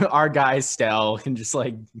our guy Stell can just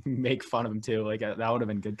make fun of him too. That would have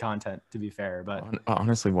been good content, to be fair. But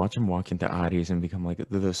honestly, watch him walk into Addis and become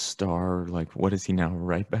the star. What is he now?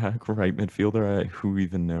 Right back, right midfielder? Who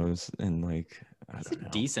even knows? And I don't know.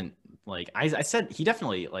 Decent like I said, he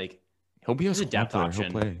definitely like He'll be he's a squad depth player.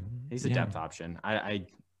 option. He'll play. He's a depth option. I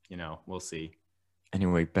we'll see.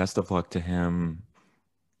 Anyway, best of luck to him.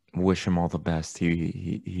 Wish him all the best.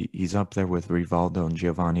 He's up there with Rivaldo and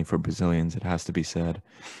Giovanni for Brazilians. It has to be said.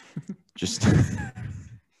 Just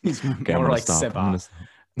He's okay, more like Seba.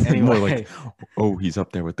 Anyway. More like, oh, he's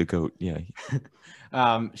up there with the GOAT. Yeah.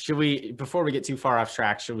 Should we, before we get too far off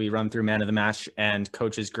track, should we run through man of the match and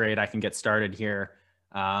coach's grade? I can get started here.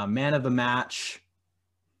 Man of the match,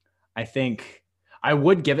 I think I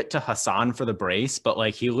would give it to Hassan for the brace, but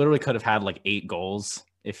like he literally could have had like 8 goals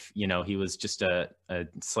if, he was just a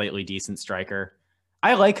slightly decent striker.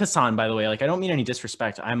 I like Hassan, by the way. Like, I don't mean any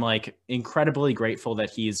disrespect. I'm like incredibly grateful that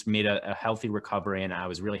he's made a healthy recovery, and I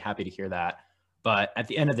was really happy to hear that. But at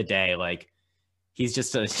the end of the day, like, he's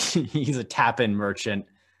just he's a tap-in merchant,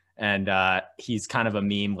 and he's kind of a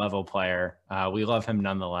meme level player. We love him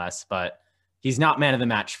nonetheless, but he's not man of the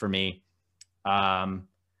match for me. I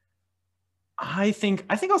think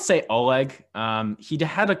I'll say Oleg. He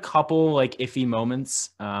had a couple like iffy moments,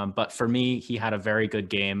 but for me, he had a very good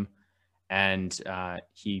game, and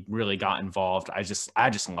he really got involved. I just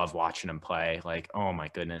love watching him play. Like, oh my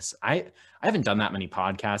goodness, I haven't done that many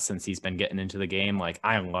podcasts since he's been getting into the game. Like,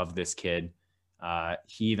 I love this kid.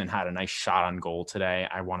 He even had a nice shot on goal today.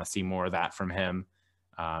 I want to see more of that from him.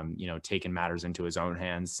 Taking matters into his own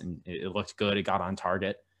hands, and it looked good. It got on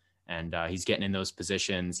target, and he's getting in those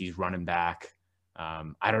positions. He's running back.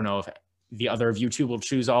 I don't know if the other of you two will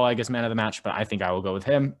choose Oleg as man of the match, but I think I will go with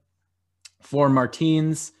him. For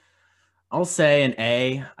Martins, I'll say an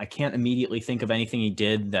A. I can't immediately think of anything he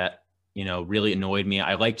did that, really annoyed me.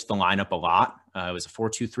 I liked the lineup a lot. It was a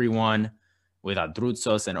 4-2-3-1 with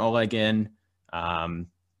Adrutsos and Oleg in.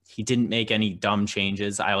 He didn't make any dumb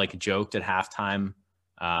changes. I joked at halftime.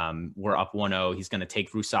 We're up 1-0. He's going to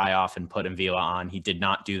take Rusai off and put M'Vila on. He did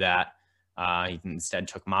not do that. He instead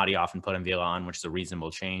took Madi off and put M'Vila on, which is a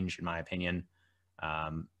reasonable change in my opinion.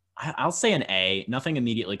 I'll say an A. Nothing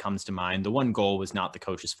immediately comes to mind. The one goal was not the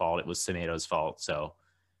coach's fault. It was Semedo's fault. So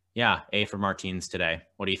yeah, A for Martins today.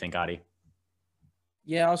 What do you think, Adi?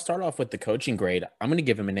 Yeah, I'll start off with the coaching grade. I'm going to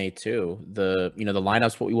give him an A too. The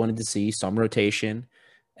lineup's what we wanted to see, some rotation.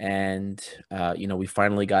 And, we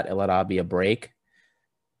finally got El Arabi a break.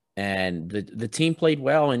 And the team played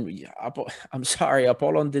well. And I'm sorry,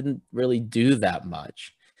 Apollon didn't really do that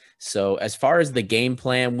much. So as far as the game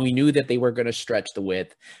plan, we knew that they were going to stretch the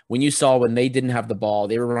width. When you saw when they didn't have the ball,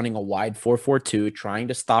 they were running a wide 4-4-2, trying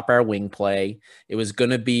to stop our wing play. It was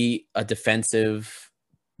going to be a defensive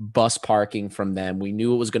bus parking from them. We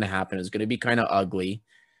knew it was going to happen. It was going to be kind of ugly.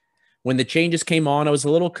 When the changes came on, I was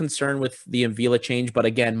a little concerned with the M'Vila change. But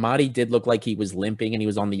again, Madi did look like he was limping and he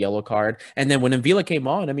was on the yellow card. And then when M'Vila came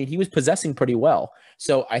on, he was possessing pretty well.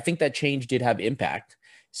 So I think that change did have impact.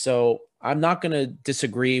 So I'm not going to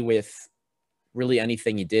disagree with really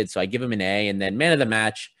anything he did. So I give him an A. And then man of the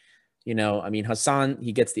match, Hassan,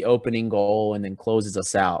 he gets the opening goal and then closes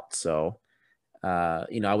us out. So,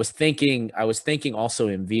 I was thinking also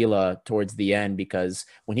M'Vila towards the end, because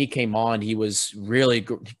when he came on, he was really,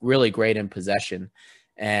 really great in possession.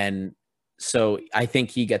 And so I think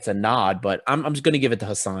he gets a nod, but I'm just going to give it to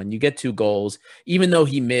Hassan. You get 2 goals, even though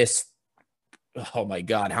he missed, oh my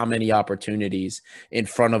God, how many opportunities in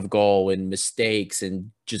front of goal and mistakes and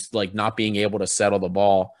just like not being able to settle the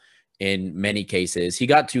ball in many cases. He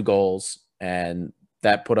got 2 goals and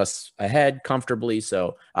that put us ahead comfortably.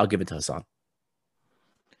 So I'll give it to Hassan.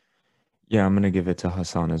 Yeah, I'm going to give it to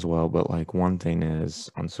Hassan as well. But one thing is,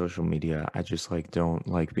 on social media, I just don't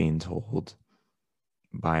like being told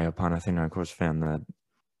by a Panathinaikos fan that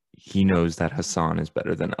he knows that Hassan is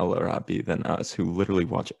better than El Arabi than us, who literally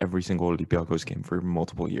watch every single Olympiacos game for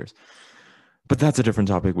multiple years. But that's a different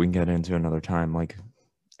topic we can get into another time.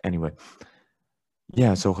 Anyway.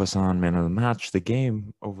 Yeah, so Hassan, man of the match. The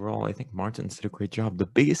game, overall, I think Martins did a great job. The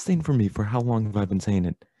biggest thing for me, for how long have I been saying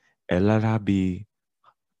it? El Arabi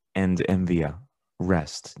and M'Vila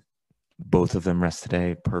rest. Both of them rest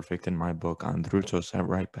today. Perfect in my book. Andrutsos at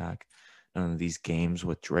right back. None of these games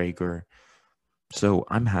with Drager. So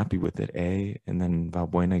I'm happy with it, A. And then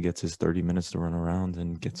Valbuena gets his 30 minutes to run around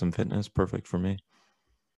and get some fitness. Perfect for me.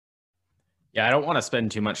 Yeah, I don't want to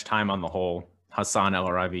spend too much time on the whole Hassan El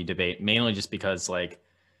Arabi debate, mainly just because,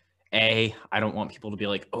 A, I don't want people to be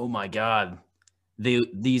like, oh my God,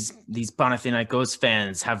 these Panathinaikos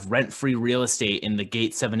fans have rent-free real estate in the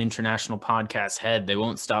Gate 7 International podcast head. They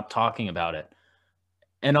won't stop talking about it.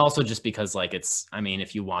 And also just because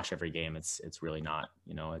if you watch every game, it's really not,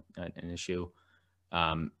 an issue.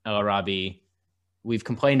 El Arabi, we've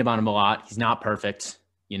complained about him a lot. He's not perfect.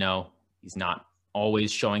 He's not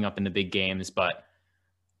always showing up in the big games, but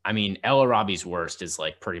I mean, El Arabi's worst is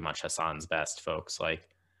like pretty much Hassan's best, folks. Like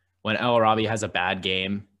when El Arabi has a bad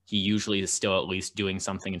game, he usually is still at least doing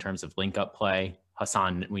something in terms of link up play.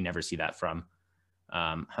 Hassan, we never see that from.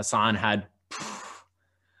 Hassan had,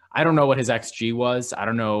 I don't know what his XG was. I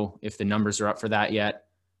don't know if the numbers are up for that yet.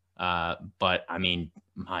 But I mean,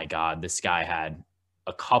 my God, this guy had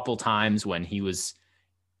a couple times when he was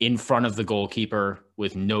in front of the goalkeeper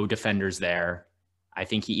with no defenders there. I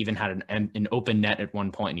think he even had an open net at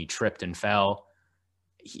one point and he tripped and fell.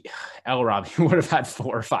 El Arabi would have had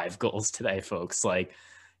 4 or 5 goals today, folks. Like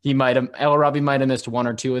El Arabi might have missed 1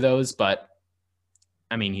 or 2 of those, but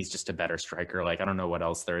I mean, he's just a better striker. Like, I don't know what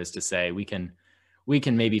else there is to say. We can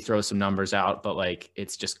maybe throw some numbers out, but like,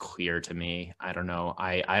 it's just clear to me. I don't know.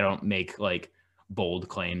 I don't make like bold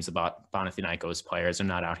claims about Panathinaikos players. I'm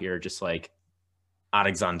not out here just like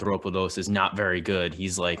Alexandropoulos is not very good.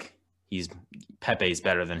 He's Pepe's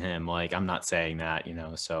better than him. Like, I'm not saying that,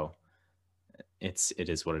 so it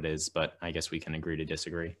is what it is, but I guess we can agree to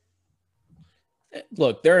disagree.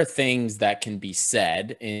 Look, there are things that can be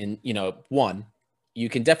said in, one, you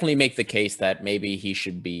can definitely make the case that maybe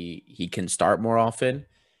he can start more often.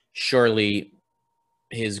 Surely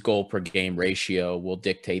his goal per game ratio will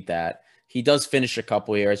dictate that. He does finish a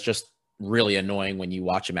couple here. It's just really annoying when you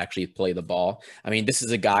watch him actually play the ball. I mean, this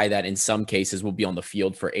is a guy that in some cases will be on the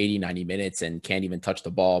field for 80, 90 minutes and can't even touch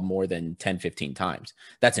the ball more than 10, 15 times.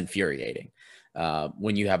 That's infuriating.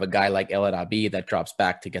 When you have a guy like El Arabi that drops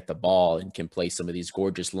back to get the ball and can play some of these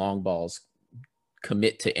gorgeous long balls,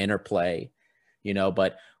 commit to interplay,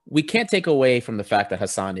 but we can't take away from the fact that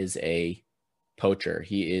Hassan is a poacher.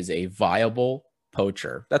 He is a viable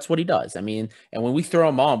poacher. That's what he does. I mean, and when we throw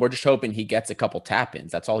him on, we're just hoping he gets a couple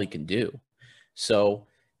tap-ins. That's all he can do. So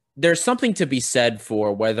there's something to be said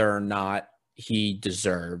for whether or not he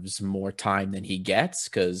deserves more time than he gets,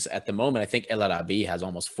 because at the moment, I think El Arabi has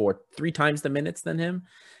almost 3 times the minutes than him,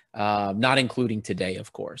 not including today,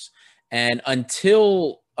 of course. And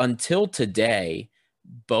until today,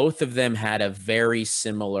 both of them had a very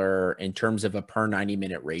similar, in terms of a per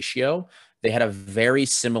 90-minute ratio, they had a very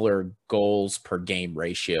similar goals per game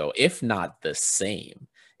ratio, if not the same,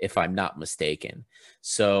 if I'm not mistaken.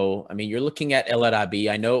 So, I mean, you're looking at El Arabi.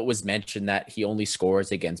 I know it was mentioned that he only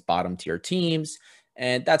scores against bottom tier teams.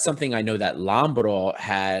 And that's something I know that Lambro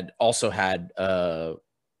had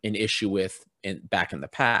an issue with back in the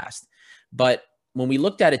past. But when we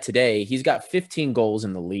looked at it today, he's got 15 goals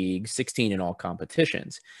in the league, 16 in all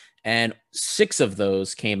competitions, and 6 of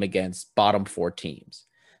those came against bottom 4 teams.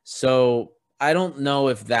 So I don't know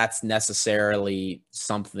if that's necessarily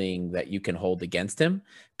something that you can hold against him,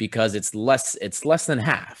 because it's less than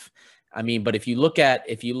half. I mean, but if you look at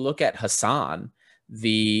Hassan,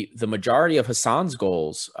 the majority of Hassan's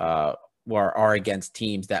goals are against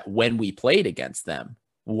teams that when we played against them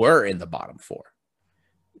were in the bottom 4.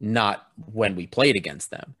 Not when we played against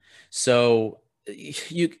them. So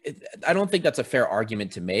I don't think that's a fair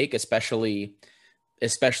argument to make, especially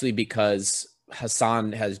because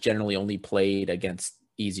Hassan has generally only played against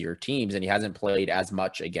easier teams and he hasn't played as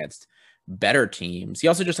much against better teams. He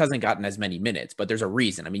also just hasn't gotten as many minutes, but there's a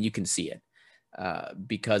reason. I mean, you can see it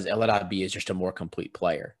because El Arabi is just a more complete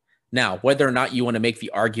player. Now, whether or not you want to make the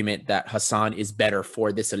argument that Hassan is better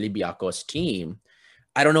for this Olympiacos team,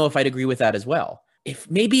 I don't know if I'd agree with that as well. If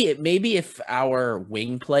our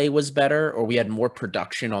wing play was better or we had more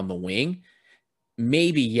production on the wing,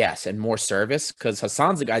 maybe yes, and more service, because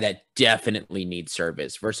Hassan's a guy that definitely needs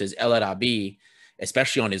service versus El Arabi,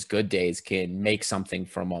 especially on his good days, can make something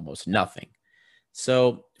from almost nothing.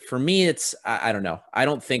 So for me, I don't know. I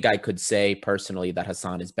don't think I could say personally that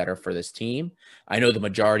Hassan is better for this team. I know the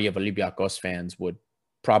majority of Olympiacos fans would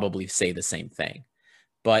probably say the same thing,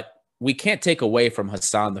 but we can't take away from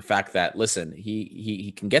Hassan the fact that, listen,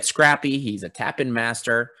 he can get scrappy. He's a tap-in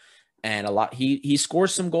master, and he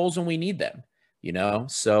scores some goals when we need them,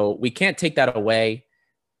 So we can't take that away.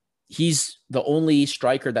 He's the only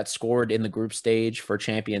striker that scored in the group stage for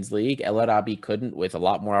Champions League. El Arabi couldn't, with a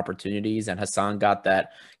lot more opportunities, and Hassan got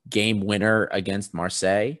that game winner against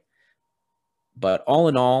Marseille. But all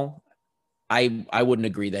in all, I wouldn't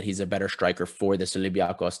agree that he's a better striker for this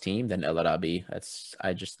Olympiacos team than El Arabi. That's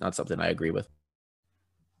just not something I agree with.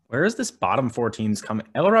 Where is this bottom 4 teams coming?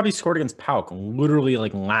 El Arabi scored against PAOK literally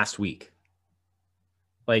like last week.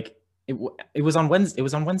 Like it was on Wednesday. It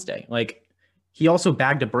was on Wednesday. Like he also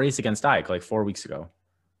bagged a brace against AEK like 4 weeks ago.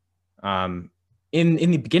 In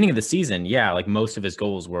the beginning of the season, yeah, like most of his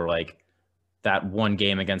goals were like that one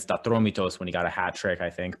game against Atromitos when he got a hat trick,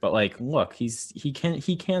 I think. But like, look, he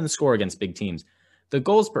can score against big teams. The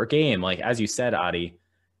goals per game, like as you said, Adi,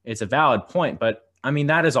 it's a valid point. But I mean,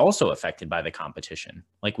 that is also affected by the competition.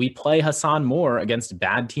 Like, we play Hassan more against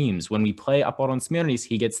bad teams. When we play Apollon Smyrnis,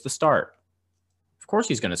 he gets the start. Of course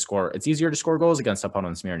he's going to score. It's easier to score goals against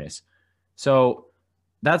Apollon Smyrnis. So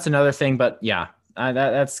that's another thing. But yeah,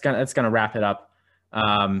 that's gonna wrap it up.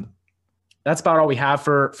 That's about all we have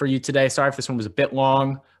for you today. Sorry if this one was a bit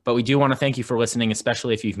long, but we do want to thank you for listening,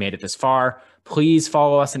 especially if you've made it this far. Please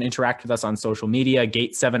follow us and interact with us on social media,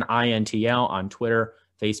 Gate7INTL on Twitter,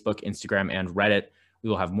 Facebook, Instagram, and Reddit. We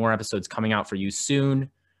will have more episodes coming out for you soon.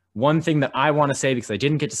 One thing that I want to say, because I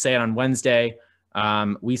didn't get to say it on Wednesday,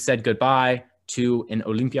 we said goodbye to an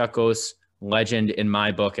Olympiacos legend, in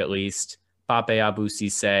my book at least, Pape Abou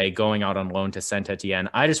Cissé, going out on loan to Saint-Etienne.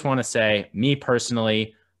 I just want to say, me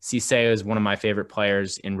personally, Cissé is one of my favorite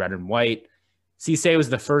players in red and white. Cissé was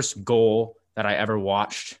the first goal that I ever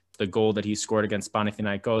watched, the goal that he scored against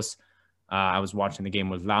Panathinaikos. I was watching the game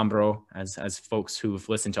with Lambro, as folks who've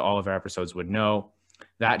listened to all of our episodes would know.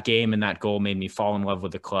 That game and that goal made me fall in love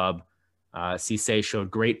with the club. Cissé showed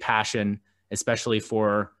great passion, especially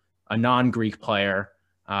for a non-Greek player,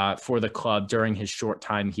 for the club during his short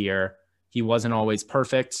time here. He wasn't always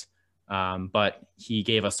perfect, but he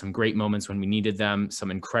gave us some great moments when we needed them, some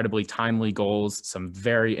incredibly timely goals, some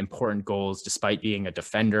very important goals, despite being a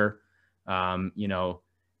defender.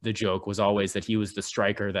 The joke was always that he was the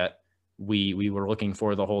striker that we were looking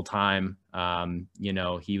for the whole time.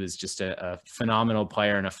 He was just a phenomenal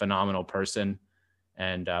player and a phenomenal person.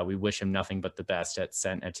 And we wish him nothing but the best at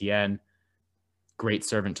Saint-Etienne. Great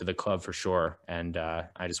servant to the club for sure. And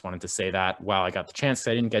I just wanted to say that while I got the chance,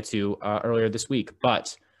 I didn't get to earlier this week.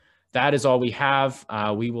 But that is all we have.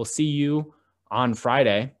 We will see you on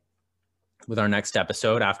Friday with our next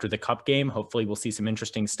episode after the Cup game. Hopefully we'll see some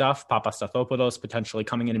interesting stuff. Papastathopoulos potentially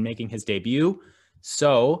coming in and making his debut.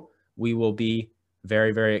 So we will be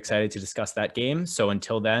very, very excited to discuss that game. So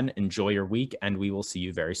until then, enjoy your week, and we will see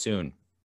you very soon.